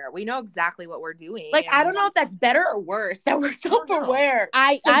self-aware. We know exactly what we're doing. Like, I don't know if that's better or worse that we're self-aware.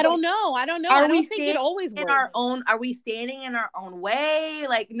 I don't know. I don't think it always works. Are we standing in our own way?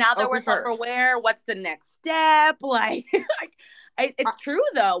 Like, now that we're self-aware, what's the next step? Like, it's true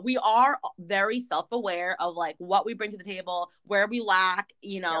though. We are very self-aware of like what we bring to the table, where we lack,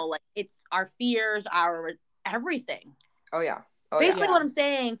 like it's our fears, our everything. Oh yeah. Basically what I'm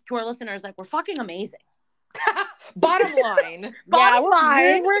saying to our listeners, like, we're fucking amazing. Bottom line. Bottom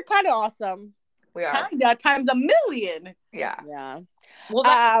line. We're kind of awesome. We are. Kinda times a million. Yeah. Yeah.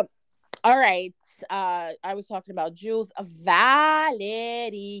 Well, all right. I was talking about Jules.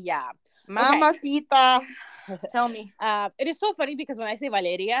 Valeria. Mamacita. Tell me. It is so funny because when I say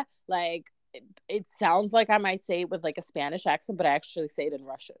Valeria, like it sounds like I might say it with like a Spanish accent, but I actually say it in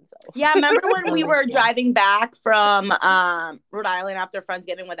Russian. So yeah, remember when we were driving back from Rhode Island after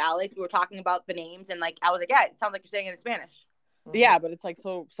Friendsgiving with Alex? We were talking about the names, and like I was like, yeah, it sounds like you're saying it in Spanish. Yeah, but it's like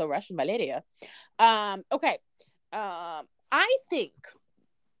so Russian, Valeria. Okay. I think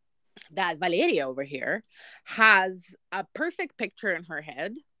that Valeria over here has a perfect picture in her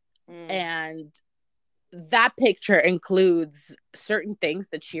head, and that picture includes certain things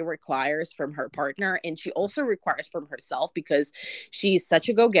that she requires from her partner, and she also requires from herself because she's such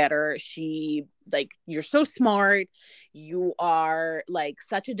a go-getter. She like, you're so smart, you are like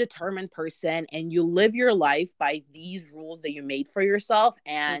such a determined person, and you live your life by these rules that you made for yourself,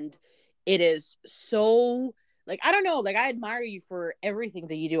 and it is so like, I don't know, like I admire you for everything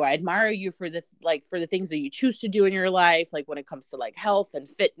that you do. I admire you for the things that you choose to do in your life, like when it comes to like health and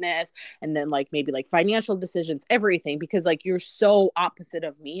fitness, and then like maybe like financial decisions, everything, because like you're so opposite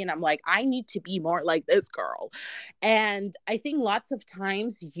of me, and I'm like, I need to be more like this girl. And I think lots of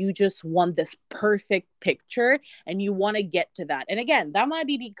times you just want this perfect picture and you want to get to that. And again, that might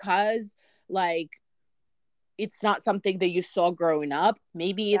be because like it's not something that you saw growing up.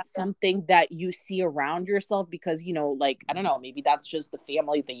 Maybe it's something that you see around yourself because, like, I don't know, maybe that's just the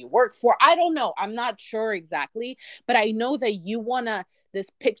family that you work for. I don't know. I'm not sure exactly, but I know that you want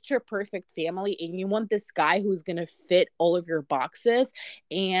this picture perfect family, and you want this guy who's going to fit all of your boxes.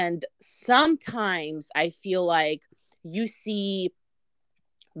 And sometimes I feel like you see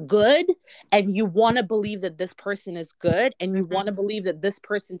good and you want to believe that this person is good, and you want to believe that this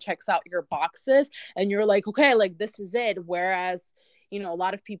person checks out your boxes, and you're like, okay, like this is it. Whereas a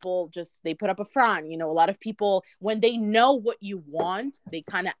lot of people just, they put up a front. A lot of people, when they know what you want, they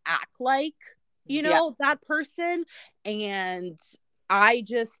kind of act like that person. And I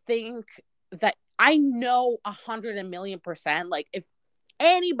just think that I know 100,000,000%, like if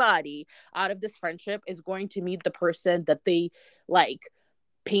anybody out of this friendship is going to meet the person that they like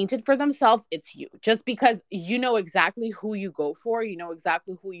painted for themselves, it's you. Just because you know exactly who you go for, you know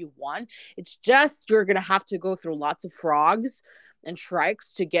exactly who you want. It's just you're gonna have to go through lots of frogs and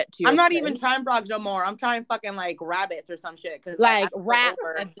shrikes to get to I'm your not even prince. trying frogs no more. I'm trying fucking like rabbits or some shit. Cause Like I'm rats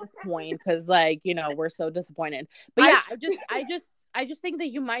over. at this point, because like, you know, we're so disappointed. But yeah, I just think that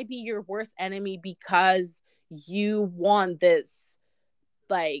you might be your worst enemy because you want this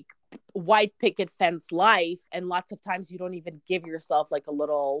like white picket fence life, and lots of times you don't even give yourself like a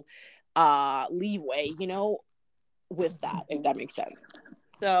little leeway, you know, with that, if that makes sense.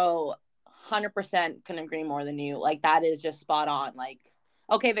 So 100% can agree more than you. Like that is just spot on. Like,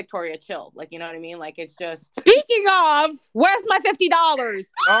 okay, Victoria, chill. Like, you know what I mean? Like it's just. Speaking of, where's my $50?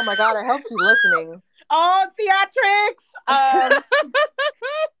 Oh my God, I hope she's listening. Oh, theatrics.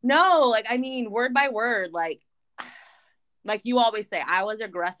 No, like I mean, word by word, like you always say, I was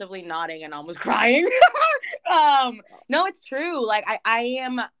aggressively nodding and almost crying. No, it's true. Like I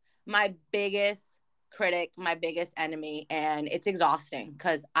am my biggest critic, my biggest enemy, and it's exhausting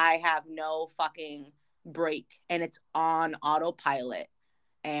because I have no fucking break and it's on autopilot.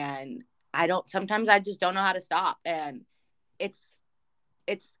 And sometimes I just don't know how to stop. And it's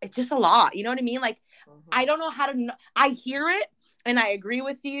it's just a lot. You know what I mean? Like I don't know how to I hear it and I agree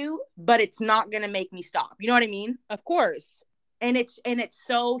with you, but it's not going to make me stop. You know what I mean? Of course. And it's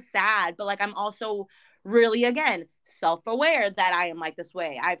so sad, but like I'm also really again self-aware that I am like this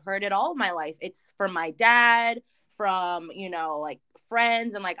way. I've heard it all my life. It's from my dad, from, you know, like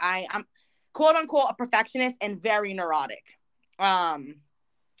friends, and like I'm quote unquote a perfectionist and very neurotic.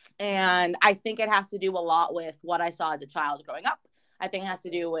 And I think it has to do a lot with what I saw as a child growing up. I think it has to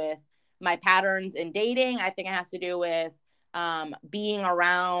do with my patterns in dating. I think it has to do with being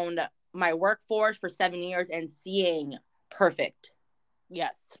around my workforce for 7 years and seeing perfect.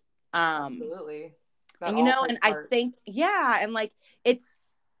 Yes. Absolutely. That And you know, and I part. think, yeah, and like it's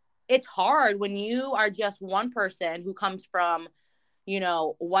hard when you are just one person who comes from, you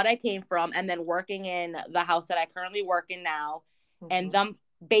know, what I came from and then working in the house that I currently work in now, and them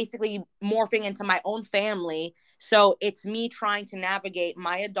basically morphing into my own family. So it's me trying to navigate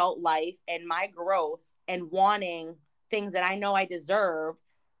my adult life and my growth and wanting things that I know I deserve.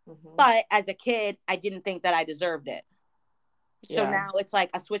 But as a kid, I didn't think that I deserved it. So now it's like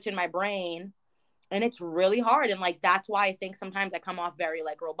a switch in my brain and it's really hard. And like, that's why I think sometimes I come off very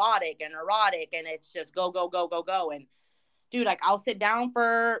like robotic and neurotic and it's just go, go, go, go, go. And dude, like I'll sit down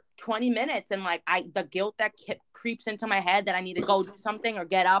for 20 minutes and like the guilt that creeps into my head that I need to go do something or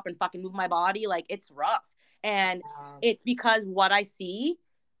get up and fucking move my body, like it's rough. And it's because what I see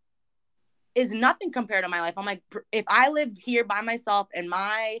is nothing compared to my life. I'm like, if I lived here by myself in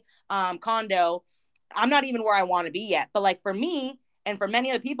my condo, I'm not even where I want to be yet. But like for me and for many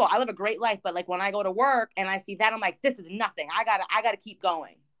other people, I live a great life. But like when I go to work and I see that, I'm like, this is nothing. I gotta keep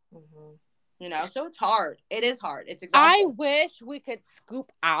going. You know, so it's hard. It is hard. It's exhausting. I wish we could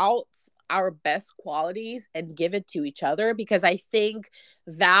scoop out our best qualities and give it to each other, because I think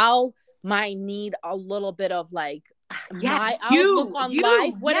Val might need a little bit of like my outlook on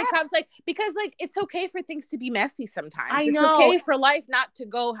life when it comes like, because like it's okay for things to be messy sometimes. It's okay for life not to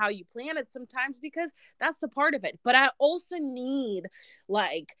go how you plan it sometimes, because that's a part of it. But I also need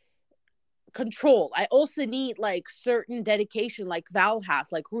like control. I also need like certain dedication, like Val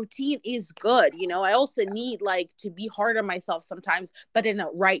has. Like routine is good, you know. I also need like to be hard on myself sometimes, but in a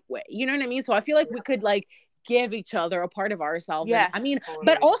right way, you know what I mean? So I feel like we could like give each other a part of ourselves. Yes, and I mean, totally.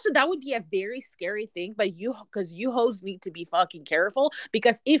 but also that would be a very scary thing. But because you hoes need to be fucking careful,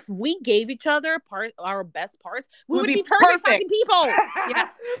 because if we gave each other our best parts, we would be perfect fucking people. Yeah.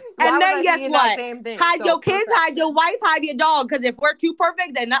 And then guess what? Hide your kids, hide your wife, hide your dog. Because if we're too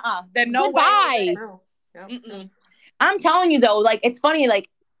perfect, then then no way. True. I'm telling you though, like it's funny, like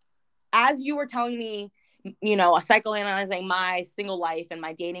as you were telling me, you know, psychoanalyzing my single life and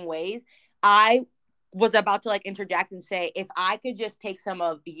my dating ways, I was about to like interject and say, if I could just take some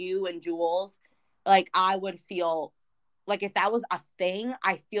of you and Jules, like I would feel like if that was a thing,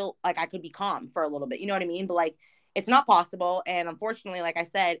 I feel like I could be calm for a little bit. You know what I mean? But like, it's not possible. And unfortunately, like I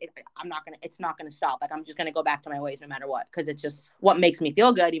said, it's not going to stop. Like, I'm just going to go back to my ways no matter what. Cause it's just what makes me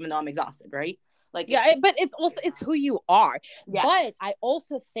feel good, even though I'm exhausted. Right. Like, but it's also, it's who you are. Yeah. But I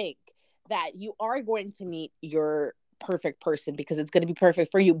also think that you are going to meet your perfect person, because it's going to be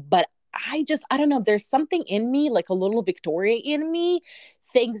perfect for you. But I don't know. There's something in me, like a little Victoria in me,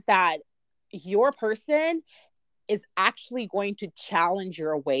 thinks that your person is actually going to challenge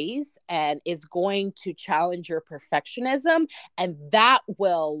your ways and is going to challenge your perfectionism. And that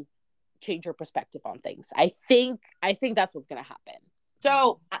will change your perspective on things. I think that's what's going to happen.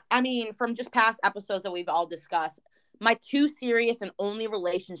 So, I mean, from just past episodes that we've all discussed, my two serious and only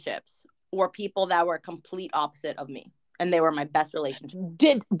relationships were people that were complete opposite of me. And they were my best relationships.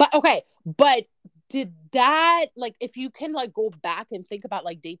 But did that, like, if you can like go back and think about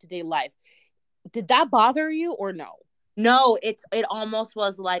like day-to-day life, did that bother you or no? No, it almost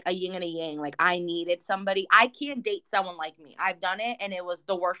was like a yin and a yang. Like I needed somebody. I can't date someone like me. I've done it and it was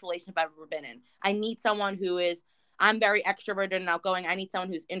the worst relationship I've ever been in. I need someone who is, I'm very extroverted and outgoing. I need someone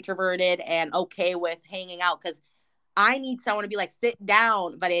who's introverted and okay with hanging out, because I need someone to be like, sit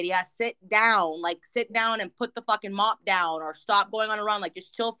down, Valeria, sit down. Like sit down and put the fucking mop down, or stop going on a run. Like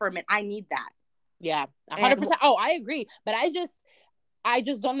just chill for a minute. I need that. Yeah, And 100%. Oh, I agree. But I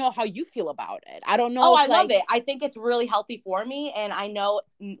just don't know how you feel about it. I don't know oh, if I love like it. I think it's really healthy for me. And I know,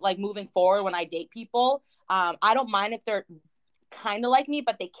 like, moving forward when I date people, I don't mind if they're kind of like me,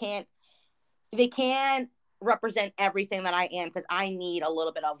 but they can't represent everything that I am, because I need a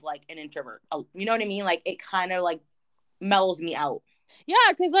little bit of like an introvert. You know what I mean? Like it kind of like mellows me out. yeah,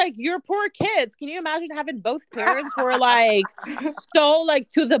 because like your poor kids. Can you imagine having both parents who are like so like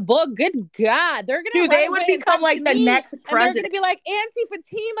to the book? Good God, they're gonna Dude, run they away would and become come like to the me, next and they're gonna president. be like, Auntie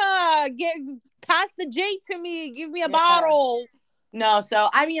Fatima, get pass the J to me, give me a Yeah. bottle. No, so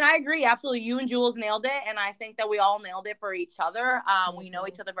I mean, I agree absolutely. You and Jules nailed it, and I think that we all nailed it for each other. We know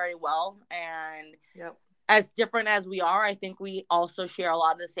each other very well, and Yep. as different as we are, I think we also share a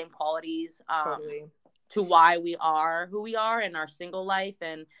lot of the same qualities. Totally. To why we are who we are in our single life.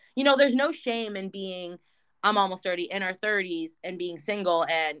 And, you know, there's no shame in being, I'm almost 30, in our 30s and being single.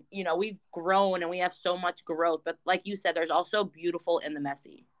 And, you know, we've grown and we have so much growth. But like you said, there's also beautiful in the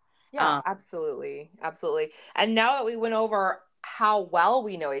messy. Yeah, absolutely. Absolutely. And now that we went over how well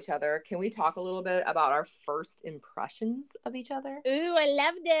we know each other, can we talk a little bit about our first impressions of each other? Ooh, I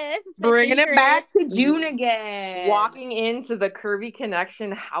love this. It's my Bringing favorite. it back to June again. Walking into the Curvy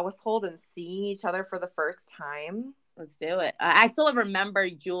Connection household and seeing each other for the first time. Let's do it. I still remember,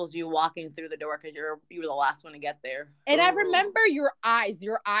 Jules, you walking through the door because you were the last one to get there. And Ooh. I remember your eyes.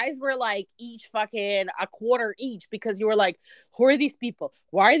 Your eyes were like each fucking a quarter each, because you were like, who are these people?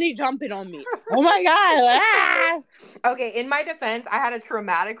 Why are they jumping on me? Oh my God. Ah! Okay, in my defense, I had a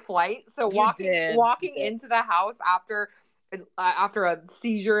traumatic flight. So You walking did. into the house after a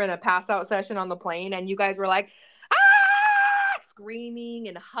seizure and a pass out session on the plane, and you guys were like, ah, screaming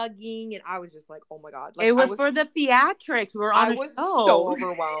and hugging, and I was just like, oh my God. Like, It was for the theatrics. We were on I a was show. so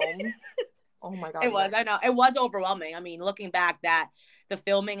overwhelmed. Oh my God. It was. I know. It was overwhelming. I mean, looking back, that the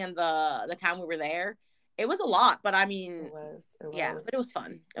filming and the time we were there, it was a lot. But I mean, It was. yeah, but it was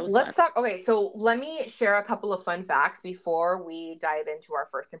fun. It was Let's fun. talk. Okay, so let me share a couple of fun facts before we dive into our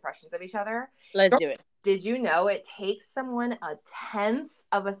first impressions of each other. Let's do it. Did you know it takes someone a tenth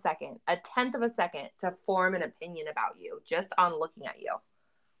of a second to form an opinion about you just on looking at you?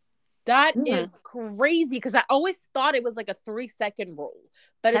 That is crazy, because I always thought it was like a 3-second rule,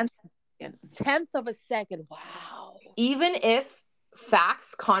 but it's tenth of a second. Wow. Even if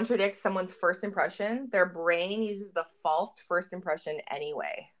facts contradict someone's first impression, their brain uses the false first impression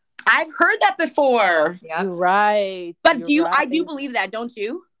anyway. I've heard that before. Yeah, You're right. But I do believe that, don't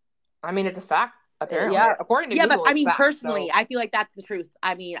you? I mean, it's a fact, apparently. Yeah. According to Google, but I mean, fact, personally, so. I feel like that's the truth.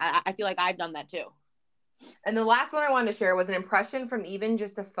 I mean, I feel like I've done that too. And the last one I wanted to share was an impression from even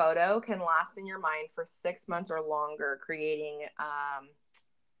just a photo can last in your mind for 6 months or longer, creating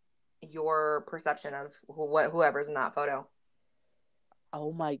your perception of whoever's in that photo.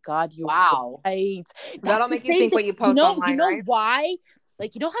 Oh my God, you wow. Right. That'll make you think what you post online, right? Why?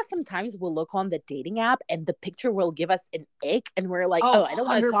 Like, you know how sometimes we'll look on the dating app and the picture will give us an ick, and we're like, oh, I don't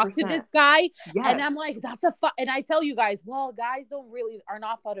want to talk to this guy. Yes. And I'm like, and I tell you guys, well, guys are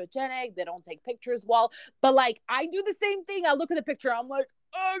not photogenic. They don't take pictures well. But like, I do the same thing. I look at the picture. I'm like,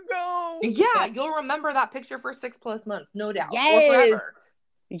 oh, go. Yeah, you'll remember that picture for 6+ months, no doubt. Yes. Or forever.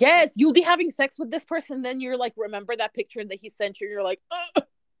 Yes, you'll be having sex with this person, then you're like, remember that picture that he sent you, you're like,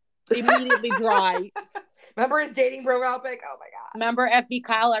 immediately dry. Remember his dating profile pic? Oh my God. Remember FB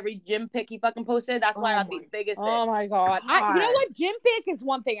Kyle, every gym pic he fucking posted? That's why I got the biggest. Oh my God. You know what? Gym pic is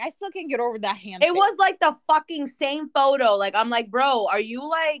one thing. I still can't get over that hand. It was like the fucking same photo. Like, I'm like, bro, are you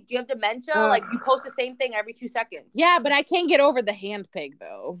like, do you have dementia? Like, you post the same thing every 2 seconds. Yeah, but I can't get over the hand pic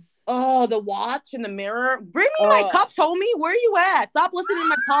though. Oh, the watch in the mirror. Bring me my cups, homie. Where you at? Stop listening to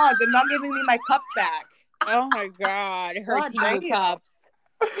my pods and not giving me my cups back. Oh my God. Her Timu cups.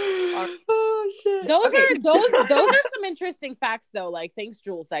 Oh shit. Those are some interesting facts though. Like, thanks,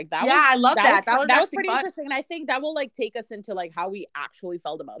 Jules. Like that. Yeah, I love that. That was pretty fun. interesting, and I think that will like take us into like how we actually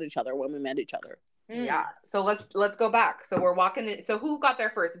felt about each other when we met each other. Yeah. So let's go back. So we're walking in. So who got there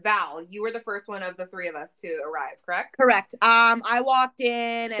first? Val, you were the first one of the three of us to arrive, correct? Correct. I walked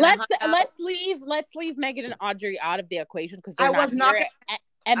in and let's leave Megan and Audrey out of the equation because I was not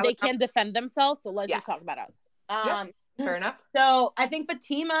and they can defend themselves. So let's just talk about us. Fair enough. So I think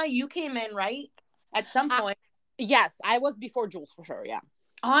Fatima, you came in, right? at some point. Yes, I was before Jules for sure. Yeah.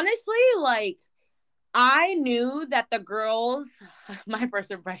 Honestly, like, I knew that the girls, my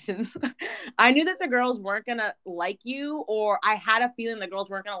first impressions, I knew that the girls weren't gonna like you, or I had a feeling the girls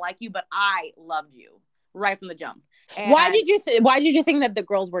weren't gonna like you, but I loved you right from the jump. And why did you think that the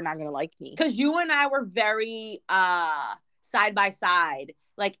girls were not gonna like me? Because you and I were very side by side,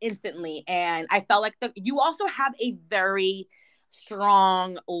 like instantly, and I felt like you also have a very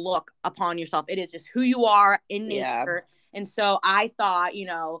strong look upon yourself. It is just who you are in nature, and so I thought,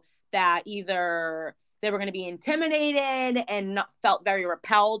 that either they were going to be intimidated and not, felt very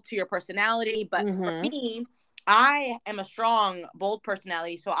repelled to your personality. But for me, I am a strong, bold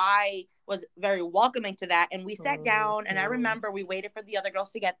personality. So I was very welcoming to that. And we sat down, and I remember we waited for the other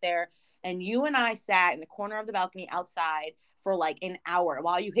girls to get there. And you and I sat in the corner of the balcony outside for like an hour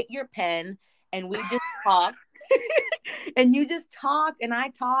while you hit your pen, and we just talked. And you just talked, and I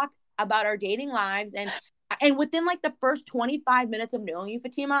talked about our dating lives. And within like the first 25 minutes of knowing you,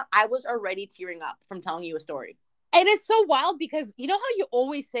 Fatima, I was already tearing up from telling you a story. And it's so wild because you know how you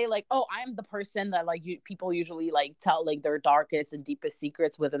always say like, oh, I'm the person that like people usually like tell like their darkest and deepest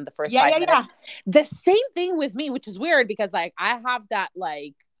secrets within the first 5 minutes. The same thing with me, which is weird because like I have that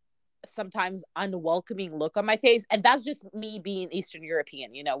like sometimes unwelcoming look on my face, and that's just me being Eastern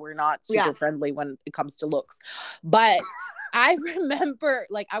European. We're not super friendly when it comes to looks, but I remember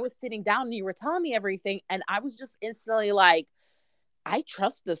like I was sitting down and you were telling me everything, and I was just instantly like, I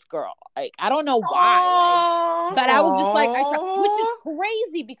trust this girl. Like, I don't know why, like, but I was just like, which is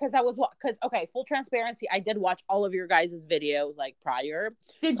crazy because okay, full transparency, I did watch all of your guys' videos like prior.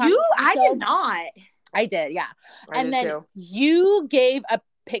 Did you? I did not. I did, yeah. And then you gave a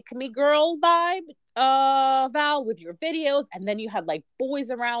pick me girl vibe, Val, with your videos, and then you had like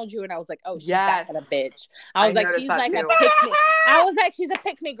boys around you, and I was like, oh, she's that kind of bitch. I was like, she's like a pick me. I was like, she's a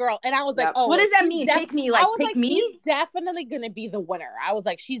pick me girl, and I was like, oh, what does that mean? Pick me, like pick me? She's definitely gonna be the winner. I was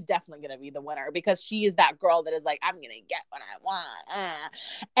like, she's definitely gonna be the winner because she is that girl that is like, I'm gonna get what I want.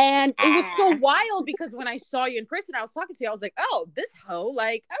 And it was so wild because when I saw you in person, I was talking to you, I was like, oh, this hoe,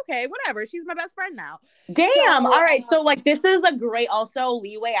 like, okay, whatever, she's my best friend now. Damn. All right, so like this is a great also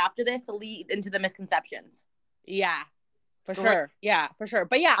leeway after this to lead into the misconceptions. Yeah, for sure. Yeah, for sure.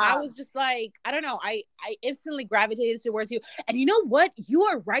 But yeah, I was just like, I don't know. I instantly gravitated towards you. And you know what? You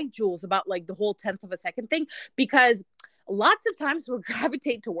are right, Jules, about like the whole 10th of a second thing, because lots of times we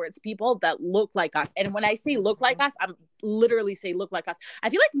gravitate towards people that look like us. And when I say look like us, I'm literally say look like us. I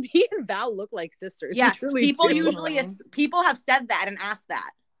feel like me and Val look like sisters. Yes, people have said that and asked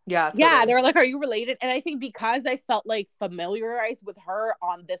that. Yeah. Totally. Yeah. They were like, are you related? And I think because I felt like familiarized with her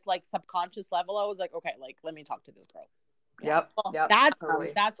on this like subconscious level, I was like, okay, like, let me talk to this girl. Yep.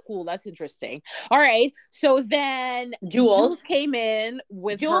 That's cool. That's interesting. All right. So then Jules came in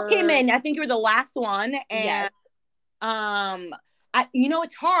with I think you were the last one. And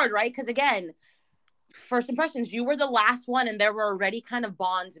it's hard, right? Because again, first impressions, you were the last one and there were already kind of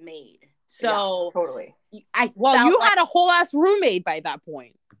bonds made. So totally. You had a whole ass roommate by that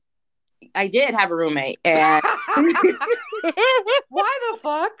point. I did have a roommate, and why the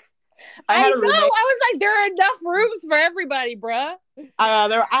fuck? I had a roommate. I was like, there are enough rooms for everybody, bruh.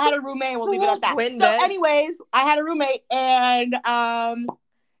 I had a roommate. We'll leave it at that. So, anyways, I had a roommate, and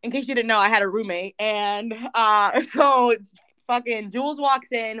in case you didn't know, I had a roommate, and so fucking Jules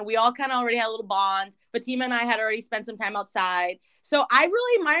walks in. We all kind of already had a little bond. Fatima and I had already spent some time outside. So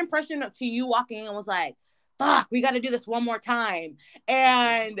my impression to you walking in was like, fuck, we got to do this one more time.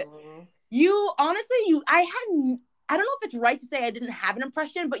 And I don't know if it's right to say I didn't have an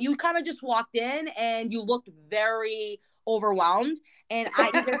impression, but you kind of just walked in and you looked very overwhelmed. And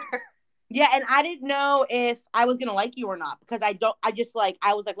and I didn't know if I was going to like you or not, because I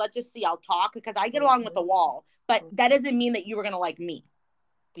was like, let's just see, I'll talk, because I get along with the wall, but that doesn't mean that you were going to like me.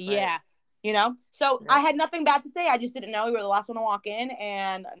 Yeah. Right? So I had nothing bad to say. I just didn't know. You were the last one to walk in,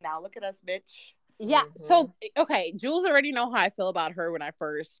 and now look at us, bitch. Yeah. So, okay. Jules already know how I feel about her when I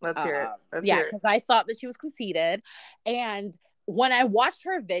first. Let's hear it. Because I thought that she was conceited. And when I watched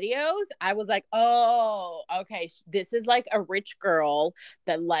her videos, I was like, oh, okay. This is like a rich girl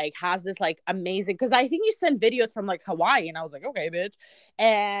that like has this like amazing. Because I think you sent videos from like Hawaii. And I was like, okay, bitch.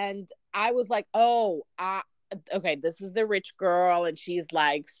 And I was like, oh, okay, this is the rich girl, and she's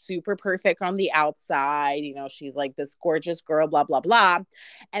like super perfect on the outside, she's like this gorgeous girl, blah blah blah.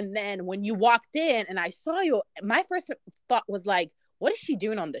 And then when you walked in and I saw you, my first thought was like, what is she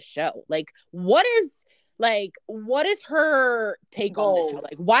doing on the show? Like, what is her take on the show?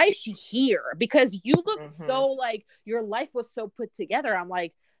 Like, why is she here? Because you look so like your life was so put together. I'm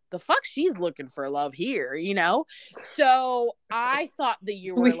like, the fuck, she's looking for love here, So I thought that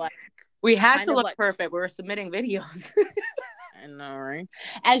you were like We had kind to of look like, perfect. We were submitting videos. I know, right?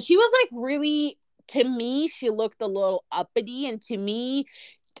 And she was like really, to me, she looked a little uppity, and to me,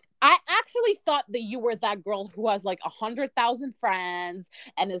 I actually thought that you were that girl who has like 100,000 friends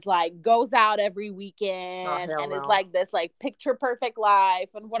and is like goes out every Oh, weekend hell and is no. like this like picture perfect life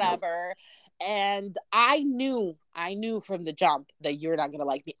and Nope. whatever. And I knew from the jump that you're not gonna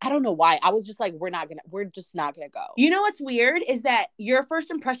like me. I don't know why. I was just like, we're just not gonna go. You know what's weird is that your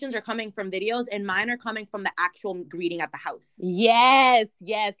first impressions are coming from videos and mine are coming from the actual greeting at the house. Yes,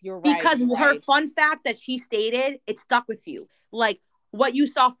 you're right. Because you're her right. fun fact that she stated, it stuck with you. Like what you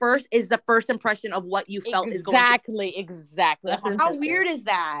saw first is the first impression of what you felt is going to. Exactly. That's How weird is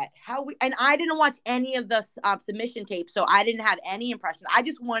that? And I didn't watch any of the submission tapes, so I didn't have any impressions. I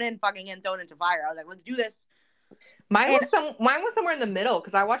just went in fucking and thrown into fire. I was like, let's do this. Mine was somewhere in the middle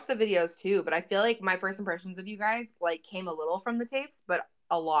because I watched the videos too, but I feel like my first impressions of you guys like came a little from the tapes, but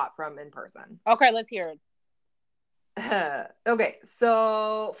a lot from in person. Okay, let's hear it. Okay,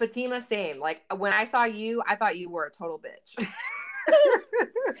 so Fatima, same. Like when I saw you, I thought you were a total bitch.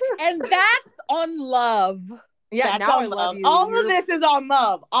 And that's on love. Yeah, That's now I on love love. you. All of this is on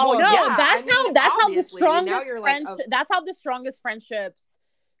love. Well, No, yeah, that's how the strongest like, that's how the strongest friendships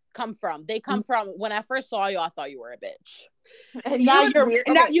come from. They come from when I first saw you, I thought you were a bitch. And You now know what's you're weird?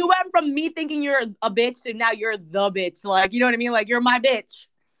 now Okay. you went from me thinking you're a bitch to now you're the bitch. Like, you know what I mean? Like, you're my bitch.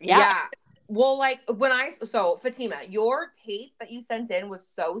 Yeah. Well, like so Fatima, your tape that you sent in was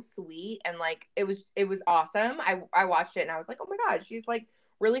so sweet and like it was awesome. I watched it and I was like, oh my God, she's like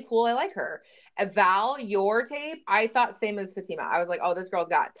really cool. I like her. Val, your tape, I thought same as Fatima. I was like, oh, this girl's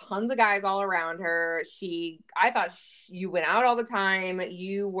got tons of guys all around her. I thought you went out all the time.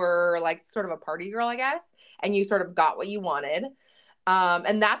 You were like sort of a party girl, I guess, and you sort of got what you wanted.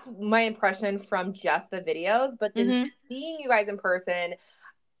 And that's my impression from just the videos. But then seeing you guys in person,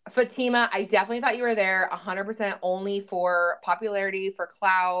 Fatima, I definitely thought you were there 100% only for popularity, for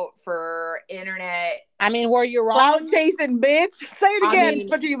clout, for internet. I mean, were you wrong? Cloud chasing, bitch. Say it again,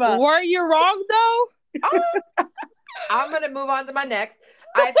 Fatima. Were you wrong though? I'm gonna move on to my next.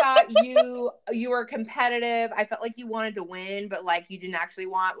 I thought you were competitive. I felt like you wanted to win, but like you didn't actually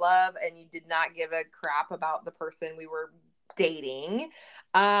want love, and you did not give a crap about the person we were dating.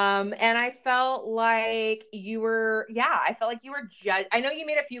 And I felt like I felt like you were judged. I know you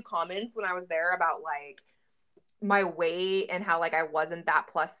made a few comments when I was there about like my weight and how like I wasn't that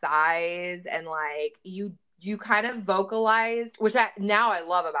plus size, and like you kind of vocalized, which now I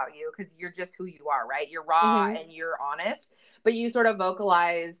love about you because you're just who you are, right? You're raw and you're honest, but you sort of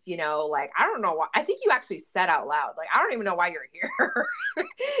vocalized, like, I don't know why. I think you actually said out loud, like, I don't even know why you're here.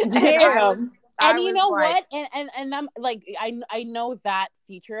 Damn. I And you was know like, what? And I'm like, I know that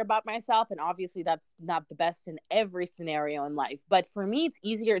feature about myself, and obviously that's not the best in every scenario in life. But for me, it's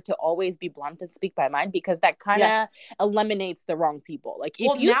easier to always be blunt and speak my mind because that kind of eliminates the wrong people. Like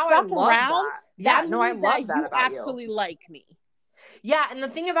if you stuck around, that means I love that you about actually like me. Yeah, and the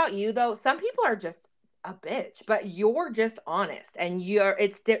thing about you though, some people are just a bitch, but you're just honest, and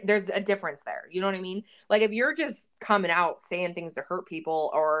there's a difference there. You know what I mean? Like if you're just coming out saying things to hurt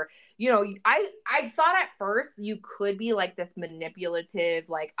people, or I thought at first you could be like this manipulative,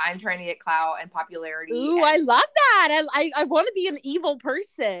 like I'm trying to get clout and popularity. Ooh, I love that. I want to be an evil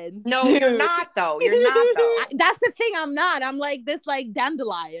person. No, you're not though. You're not though. That's the thing. I'm not. I'm like this like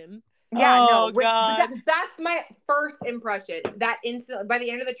dandelion. Yeah, oh, God. That's my first impression. That instant, by the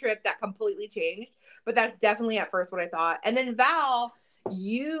end of the trip, that completely changed. But that's definitely at first what I thought. And then Val,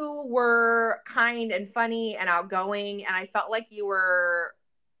 you were kind and funny and outgoing, and I felt like you were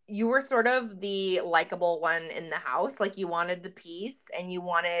sort of the likable one in the house. Like you wanted the peace, and you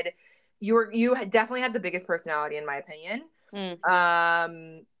definitely had the biggest personality in my opinion.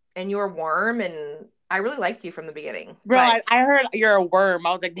 And you were warm, and I really liked you from the beginning. Bro, I heard you're a worm.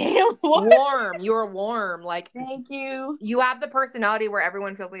 I was like, damn, what? Warm. You were warm. Like, thank you. You have the personality where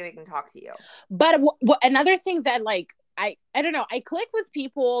everyone feels like they can talk to you. But another thing that like, I don't know, I click with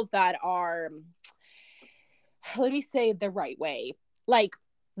people that are, let me say it the right way. Like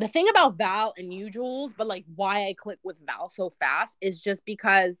the thing about Val and you, Jules, but like why I click with Val so fast is just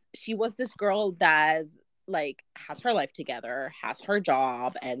because she was this girl that like has her life together, has her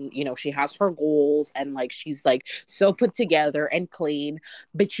job, and she has her goals, and like she's like so put together and clean,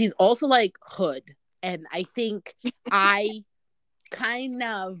 but she's also like hood. And I think I kind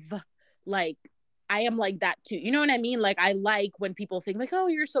of like I am like that too. You know what I mean? Like, I like when people think like, oh,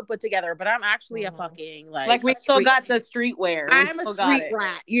 you're so put together, but I'm actually a fucking like we still got the streetwear. I'm a street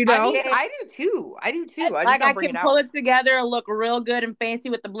rat, you know? I do too. I just like don't I bring can it pull out. it together, look real good and fancy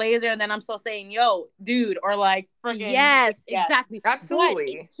with the blazer, and then I'm still saying, yo, dude, or like freaking Yes, exactly.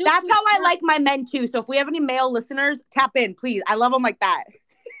 Absolutely. That's how I like my men too. So if we have any male listeners, tap in, please. I love them like that.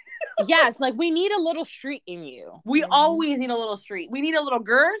 Yes, like we need a little street in you. We always need a little street. We need a little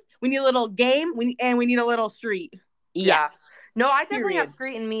girth. We need a little game. We need a little street. Yes. Yeah. No, I definitely have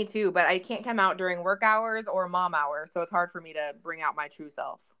street in me too, but I can't come out during work hours or mom hours, so it's hard for me to bring out my true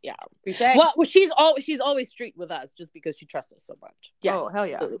self. Yeah. Well, she's always street with us just because she trusts us so much. Yes. Oh, hell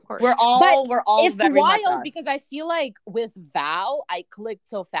yeah. Of course. We're all it's very wild much us. because I feel like with Val, I clicked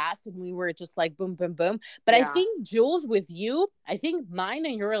so fast and we were just like boom, boom, boom. But I think Jules, with you, I think mine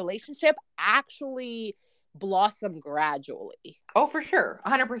and your relationship actually blossom gradually. Oh, for sure.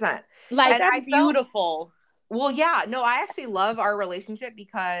 100%. Like, that's beautiful. Well, yeah, no, I actually love our relationship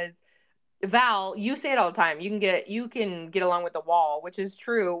because Val, you say it all the time. You can get along with the wall, which is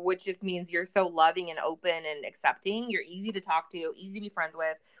true, which just means you're so loving and open and accepting. You're easy to talk to, easy to be friends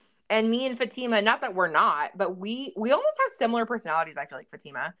with. And me and Fatima, not that we're not, but we almost have similar personalities, I feel like,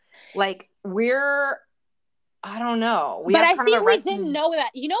 Fatima. Like, I don't know. But I think we didn't know that.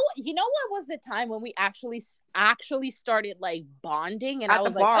 You know what was the time when we actually started like bonding, and I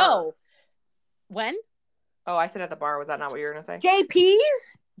was like, oh, when? Oh, I said at the bar. Was that not what you were gonna say? JP's?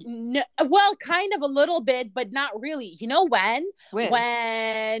 No, well, kind of a little bit, but not really. You know when?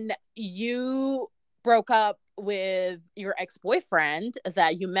 When you broke up with your ex-boyfriend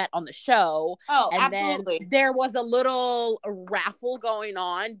that you met on the show. Oh, and absolutely. Then there was a little raffle going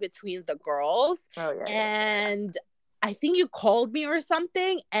on between the girls. Oh, yeah. And I think you called me or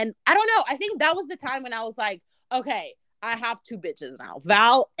something. And I don't know. I think that was the time when I was like, okay, I have two bitches now,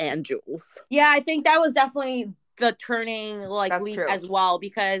 Val and Jules. Yeah, I think that was definitely the turning leaf as well,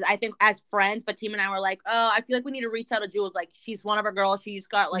 because I think as friends, Fatima and I were like, oh, I feel like we need to reach out to Jules. Like, she's one of our girls. She's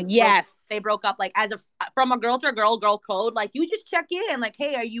got like, they broke up, like, from a girl to a girl code. Like, you just check in, like,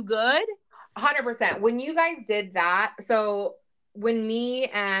 hey, are you good? 100%. When you guys did that, so when me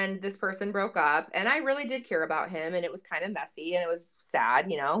and this person broke up, and I really did care about him, and it was kind of messy and it was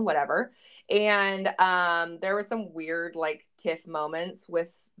sad, whatever. And there were some weird like tiff moments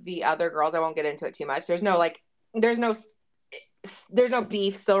with the other girls. I won't get into it too much. There's no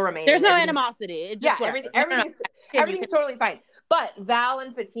beef still remaining. There's no animosity. Everything's totally fine. But Val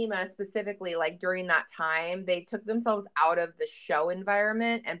and Fatima specifically, like during that time, they took themselves out of the show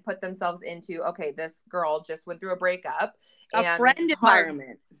environment and put themselves into, okay, this girl just went through a breakup. A friend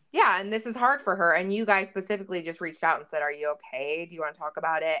environment. Yeah, and this is hard for her. And you guys specifically just reached out and said, are you okay? Do you want to talk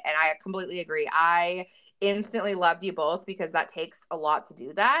about it? And I completely agree. I instantly loved you both because that takes a lot to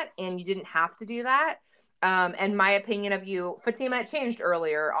do that. And you didn't have to do that. And my opinion of you, Fatima, it changed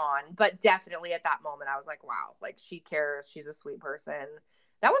earlier on, but definitely at that moment, I was like, wow, like she cares. She's a sweet person.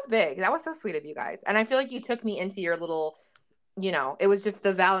 That was big. That was so sweet of you guys. And I feel like you took me into your little, it was just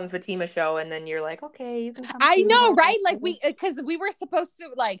the Val and Fatima show. And then you're like, okay, you can come. I know, right? Like because we were supposed to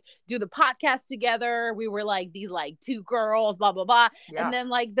like do the podcast together. We were like these like two girls, blah, blah, blah. Yeah. And then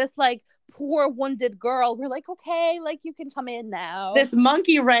like this like poor wounded girl, we're like, okay, like you can come in now. This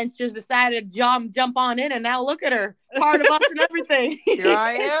monkey wrench just decided to jump on in, and now look at her, part of us and everything. Here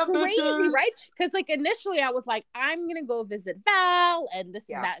I am. Crazy, right? Because like initially I was like, I'm gonna go visit Val and this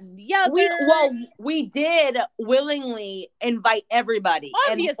and that and the other. We did willingly invite everybody,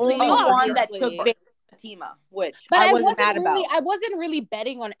 obviously, and only one that took Fatima, which I wasn't mad about. I wasn't really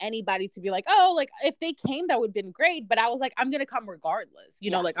betting on anybody to be like, oh, like if they came, that would have been great. But I was like, I'm gonna come regardless.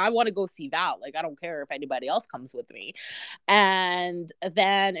 You know, like I want to go see Val. Like I don't care if anybody else comes with me. And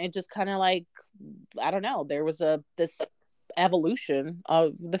then it just kind of like, I don't know. There was this evolution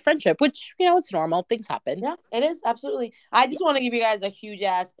of the friendship, which it's normal. Things happen. Yeah, it is absolutely. I just want to give you guys a huge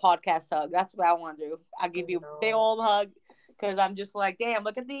ass podcast hug. That's what I want to do. I'll give you a big old hug. Because I'm just like, damn,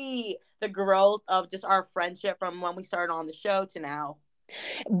 look at the growth of just our friendship from when we started on the show to now.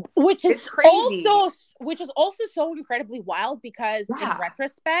 Which is crazy. Also so incredibly wild because in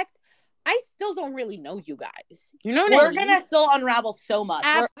retrospect, I still don't really know you guys. You know what I mean? We're gonna still unravel so much.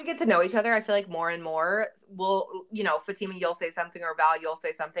 As we get to know each other, I feel like more and more we'll, Fatima, you'll say something, or Val, you'll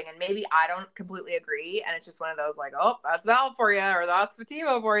say something, and maybe I don't completely agree, and it's just one of those like, oh, that's Val for you, or that's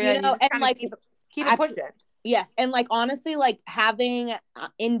Fatima for you, and you just kind of keep it pushing. Yes, and like honestly, like having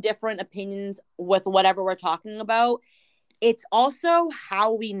indifferent opinions with whatever we're talking about, it's also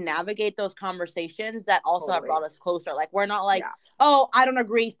how we navigate those conversations that also have brought us closer. Like we're not like, oh, I don't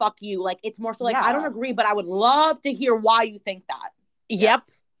agree, fuck you. Like it's more so like I don't agree, but I would love to hear why you think that.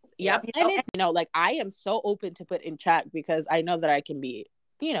 Yep. Yep. You And know? it's, like I am so open to put in check because I know that I can be,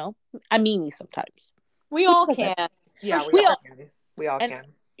 a meanie sometimes. We all can. Yeah, For we sure. all can. We all And can.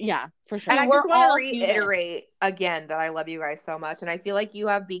 yeah, for sure. And I We're just want to all human. reiterate again that I love you guys so much. And I feel like you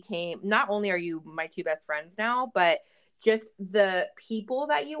have became, not only are you my two best friends now, but just the people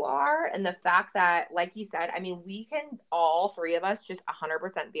that you are and the fact that, like you said, I mean, we can all three of us just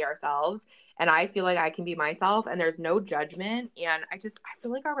 100% be ourselves. And I feel like I can be myself and there's no judgment. And I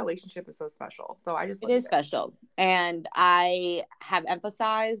feel like our relationship is so special. So I just It love is you guys. special. And I have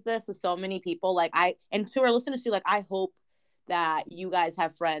emphasized this to so many people. Like and to our listeners too, like I hope that you guys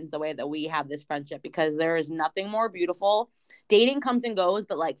have friends the way that we have this friendship, because there is nothing more beautiful. Dating comes and goes,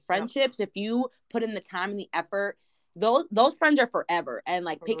 but like friendships, if you put in the time and the effort, those friends are forever. And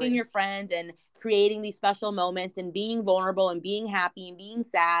like picking your friends and creating these special moments and being vulnerable and being happy and being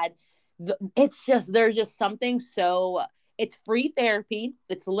sad, there's just something so, it's free therapy,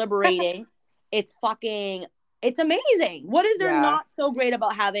 it's liberating, it's amazing. What is there Yeah. not so great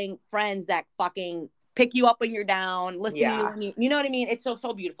about having friends that fucking pick you up when you're down, listen to you when you know what I mean? It's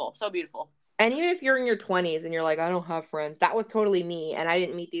so beautiful, so beautiful. And even if you're in your 20s and you're like, I don't have friends, that was totally me. And I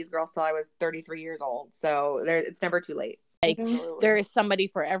didn't meet these girls till I was 33 years old. So it's never too late. Like there is somebody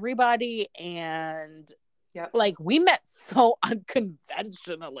for everybody. And Yep. like we met so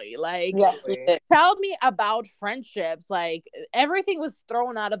unconventionally. Like, yes, we did. Tell me about friendships. Like everything was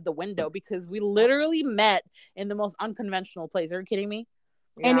thrown out of the window because we literally met in the most unconventional place. Are you kidding me?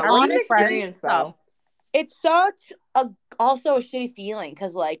 Yeah. And What do you honestly, experience though? it's such also a shitty feeling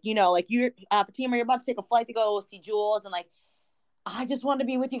because like like you're Fatima, you're about to take a flight to go see Jules, and like I just want to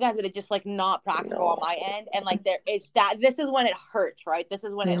be with you guys, but it's just like not practical on my end. And like this is when it hurts, right? This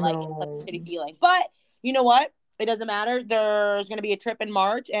is when it's such a shitty feeling. But you know what? It doesn't matter. There's gonna be a trip in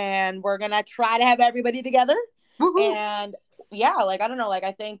March, and we're gonna try to have everybody together. Woo-hoo. And yeah, like I don't know, like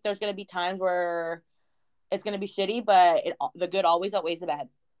I think there's gonna be times where it's gonna be shitty, but the good always outweighs the bad.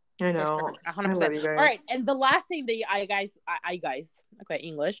 I know. 100%. All right. And the last thing that I guys, okay,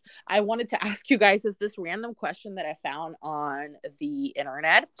 English, I wanted to ask you guys is this random question that I found on the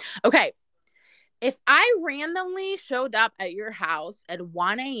internet. Okay. If I randomly showed up at your house at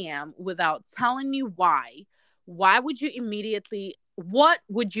 1 a.m. without telling you why, what would you immediately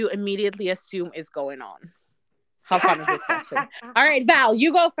assume is going on? How fun is this question? All right, Val,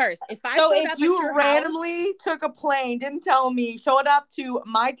 you go first. If you randomly took a plane, didn't tell me, showed up to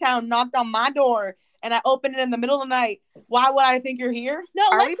my town, knocked on my door, and I opened it in the middle of the night, why would I think you're here? No,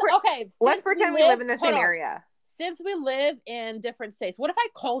 let's pretend we live in the same area. Since we live in different states, what if I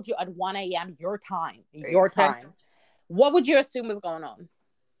called you at 1 a.m. your time? What would you assume was going on?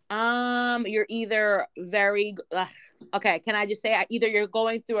 You're either very okay. Can I just say either you're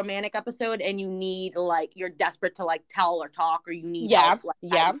going through a manic episode and you need you're desperate to tell or talk, or you need help.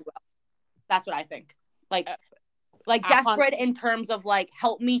 That's what I think. Like desperate in terms of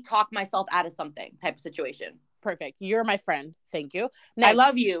help me talk myself out of something type of situation. Perfect. You're my friend. Thank you. I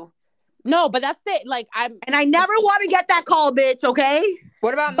love you. No, but that's it. And I never want to get that call, bitch. Okay.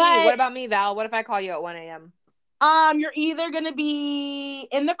 What about me? What about me, Val? What if I call you at 1 a.m.? You're either gonna be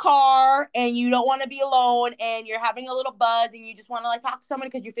in the car and you don't want to be alone, and you're having a little buzz, and you just want to talk to someone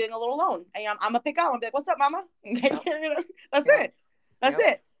because you're feeling a little alone. And I'm gonna pick up. I'm gonna be like, "What's up, mama?" That's it. That's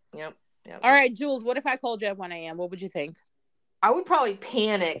it. Yep. All right, Jules. What if I called you at 1 a.m.? What would you think? I would probably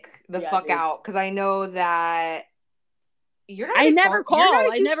panic the fuck out because I know that you're not. I never call.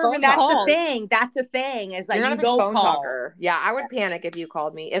 I never really call. That's the thing. Is you're not you don't phone call. Talker. Yeah, I would panic if you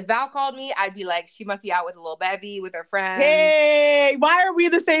called me. If Val called me, I'd be like, she must be out with a little bevy with her friends. Hey, why are we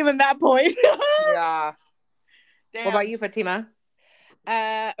the same in that point? Yeah. Damn. What about you, Fatima?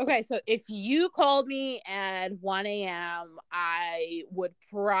 Okay, so if you called me at 1 a.m., I would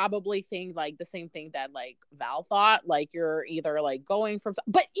probably think the same thing that Val thought. You're either going from,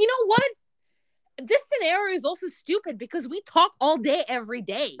 but you know what? This scenario is also stupid because we talk all day, every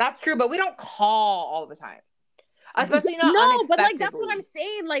day. That's true, but we don't call all the time. Especially not unexpectedly. But that's what I'm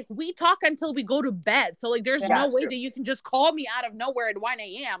saying. We talk until we go to bed. So there's no way that you can just call me out of nowhere at 1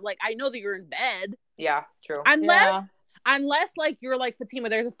 a.m. I know that you're in bed. Yeah, true. Unless you're Fatima,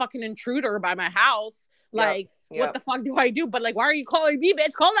 there's a fucking intruder by my house. What the fuck do I do? But why are you calling me,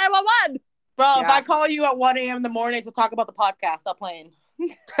 bitch? Call 911. Bro, if I call you at 1 a.m. in the morning to talk about the podcast, stop playing.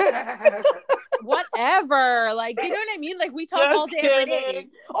 Whatever, you know what I mean? We talk all day every day.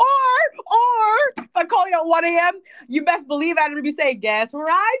 Or if I call you at 1 a.m., you best believe I'm gonna be saying, guess where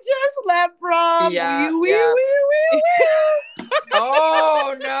I just left from. Yeah. Wee.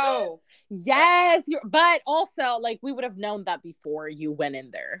 Oh no. Yes, but also like we would have known that before you went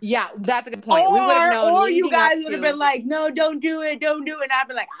in there. Yeah, that's a good point. We would have known. Or you guys would would have been like, no, don't do it. And I'd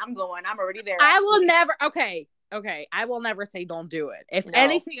be like, I'm going. I'm already there. I will never. Okay. I will never say don't do it. If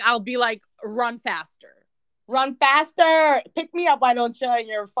anything, I'll be like, run faster. Run faster. Pick me up. Why don't you in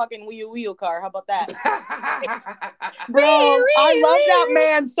your fucking wheel car? How about that? Bro, I love that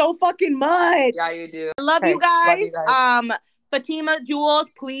man so fucking much. Yeah, you do. I love you guys. Fatima, Jules,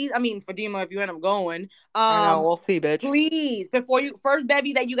 please. I mean, Fatima, if you end up going. I know, we'll see, bitch. Please, before you first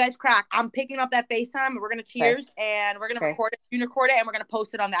bevy that you guys crack, I'm picking up that FaceTime and we're gonna cheers and we're gonna record it. You can record it and we're gonna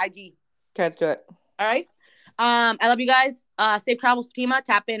post it on the IG. Okay, let's do it. All right. I love you guys. Safe travels, Fatima.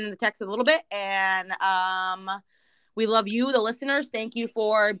 Tap in the text a little bit, and we love you, the listeners. Thank you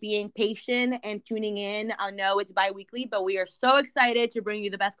for being patient and tuning in. I know it's bi-weekly, but we are so excited to bring you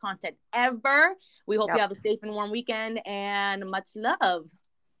the best content ever. We hope you have a safe and warm weekend, and much love.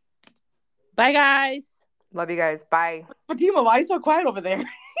 Bye, guys. Love you guys. Bye. Fatima, why are you so quiet over there?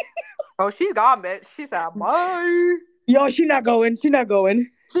 Oh, she's gone, bitch. She said bye. Yo, she's not going. She's not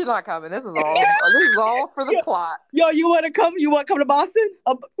coming. This is all for the plot. Yo, you want to come? You want to come to Boston?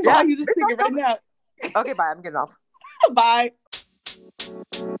 I'll buy you this ticket right now. Okay, bye. I'm getting off. Bye.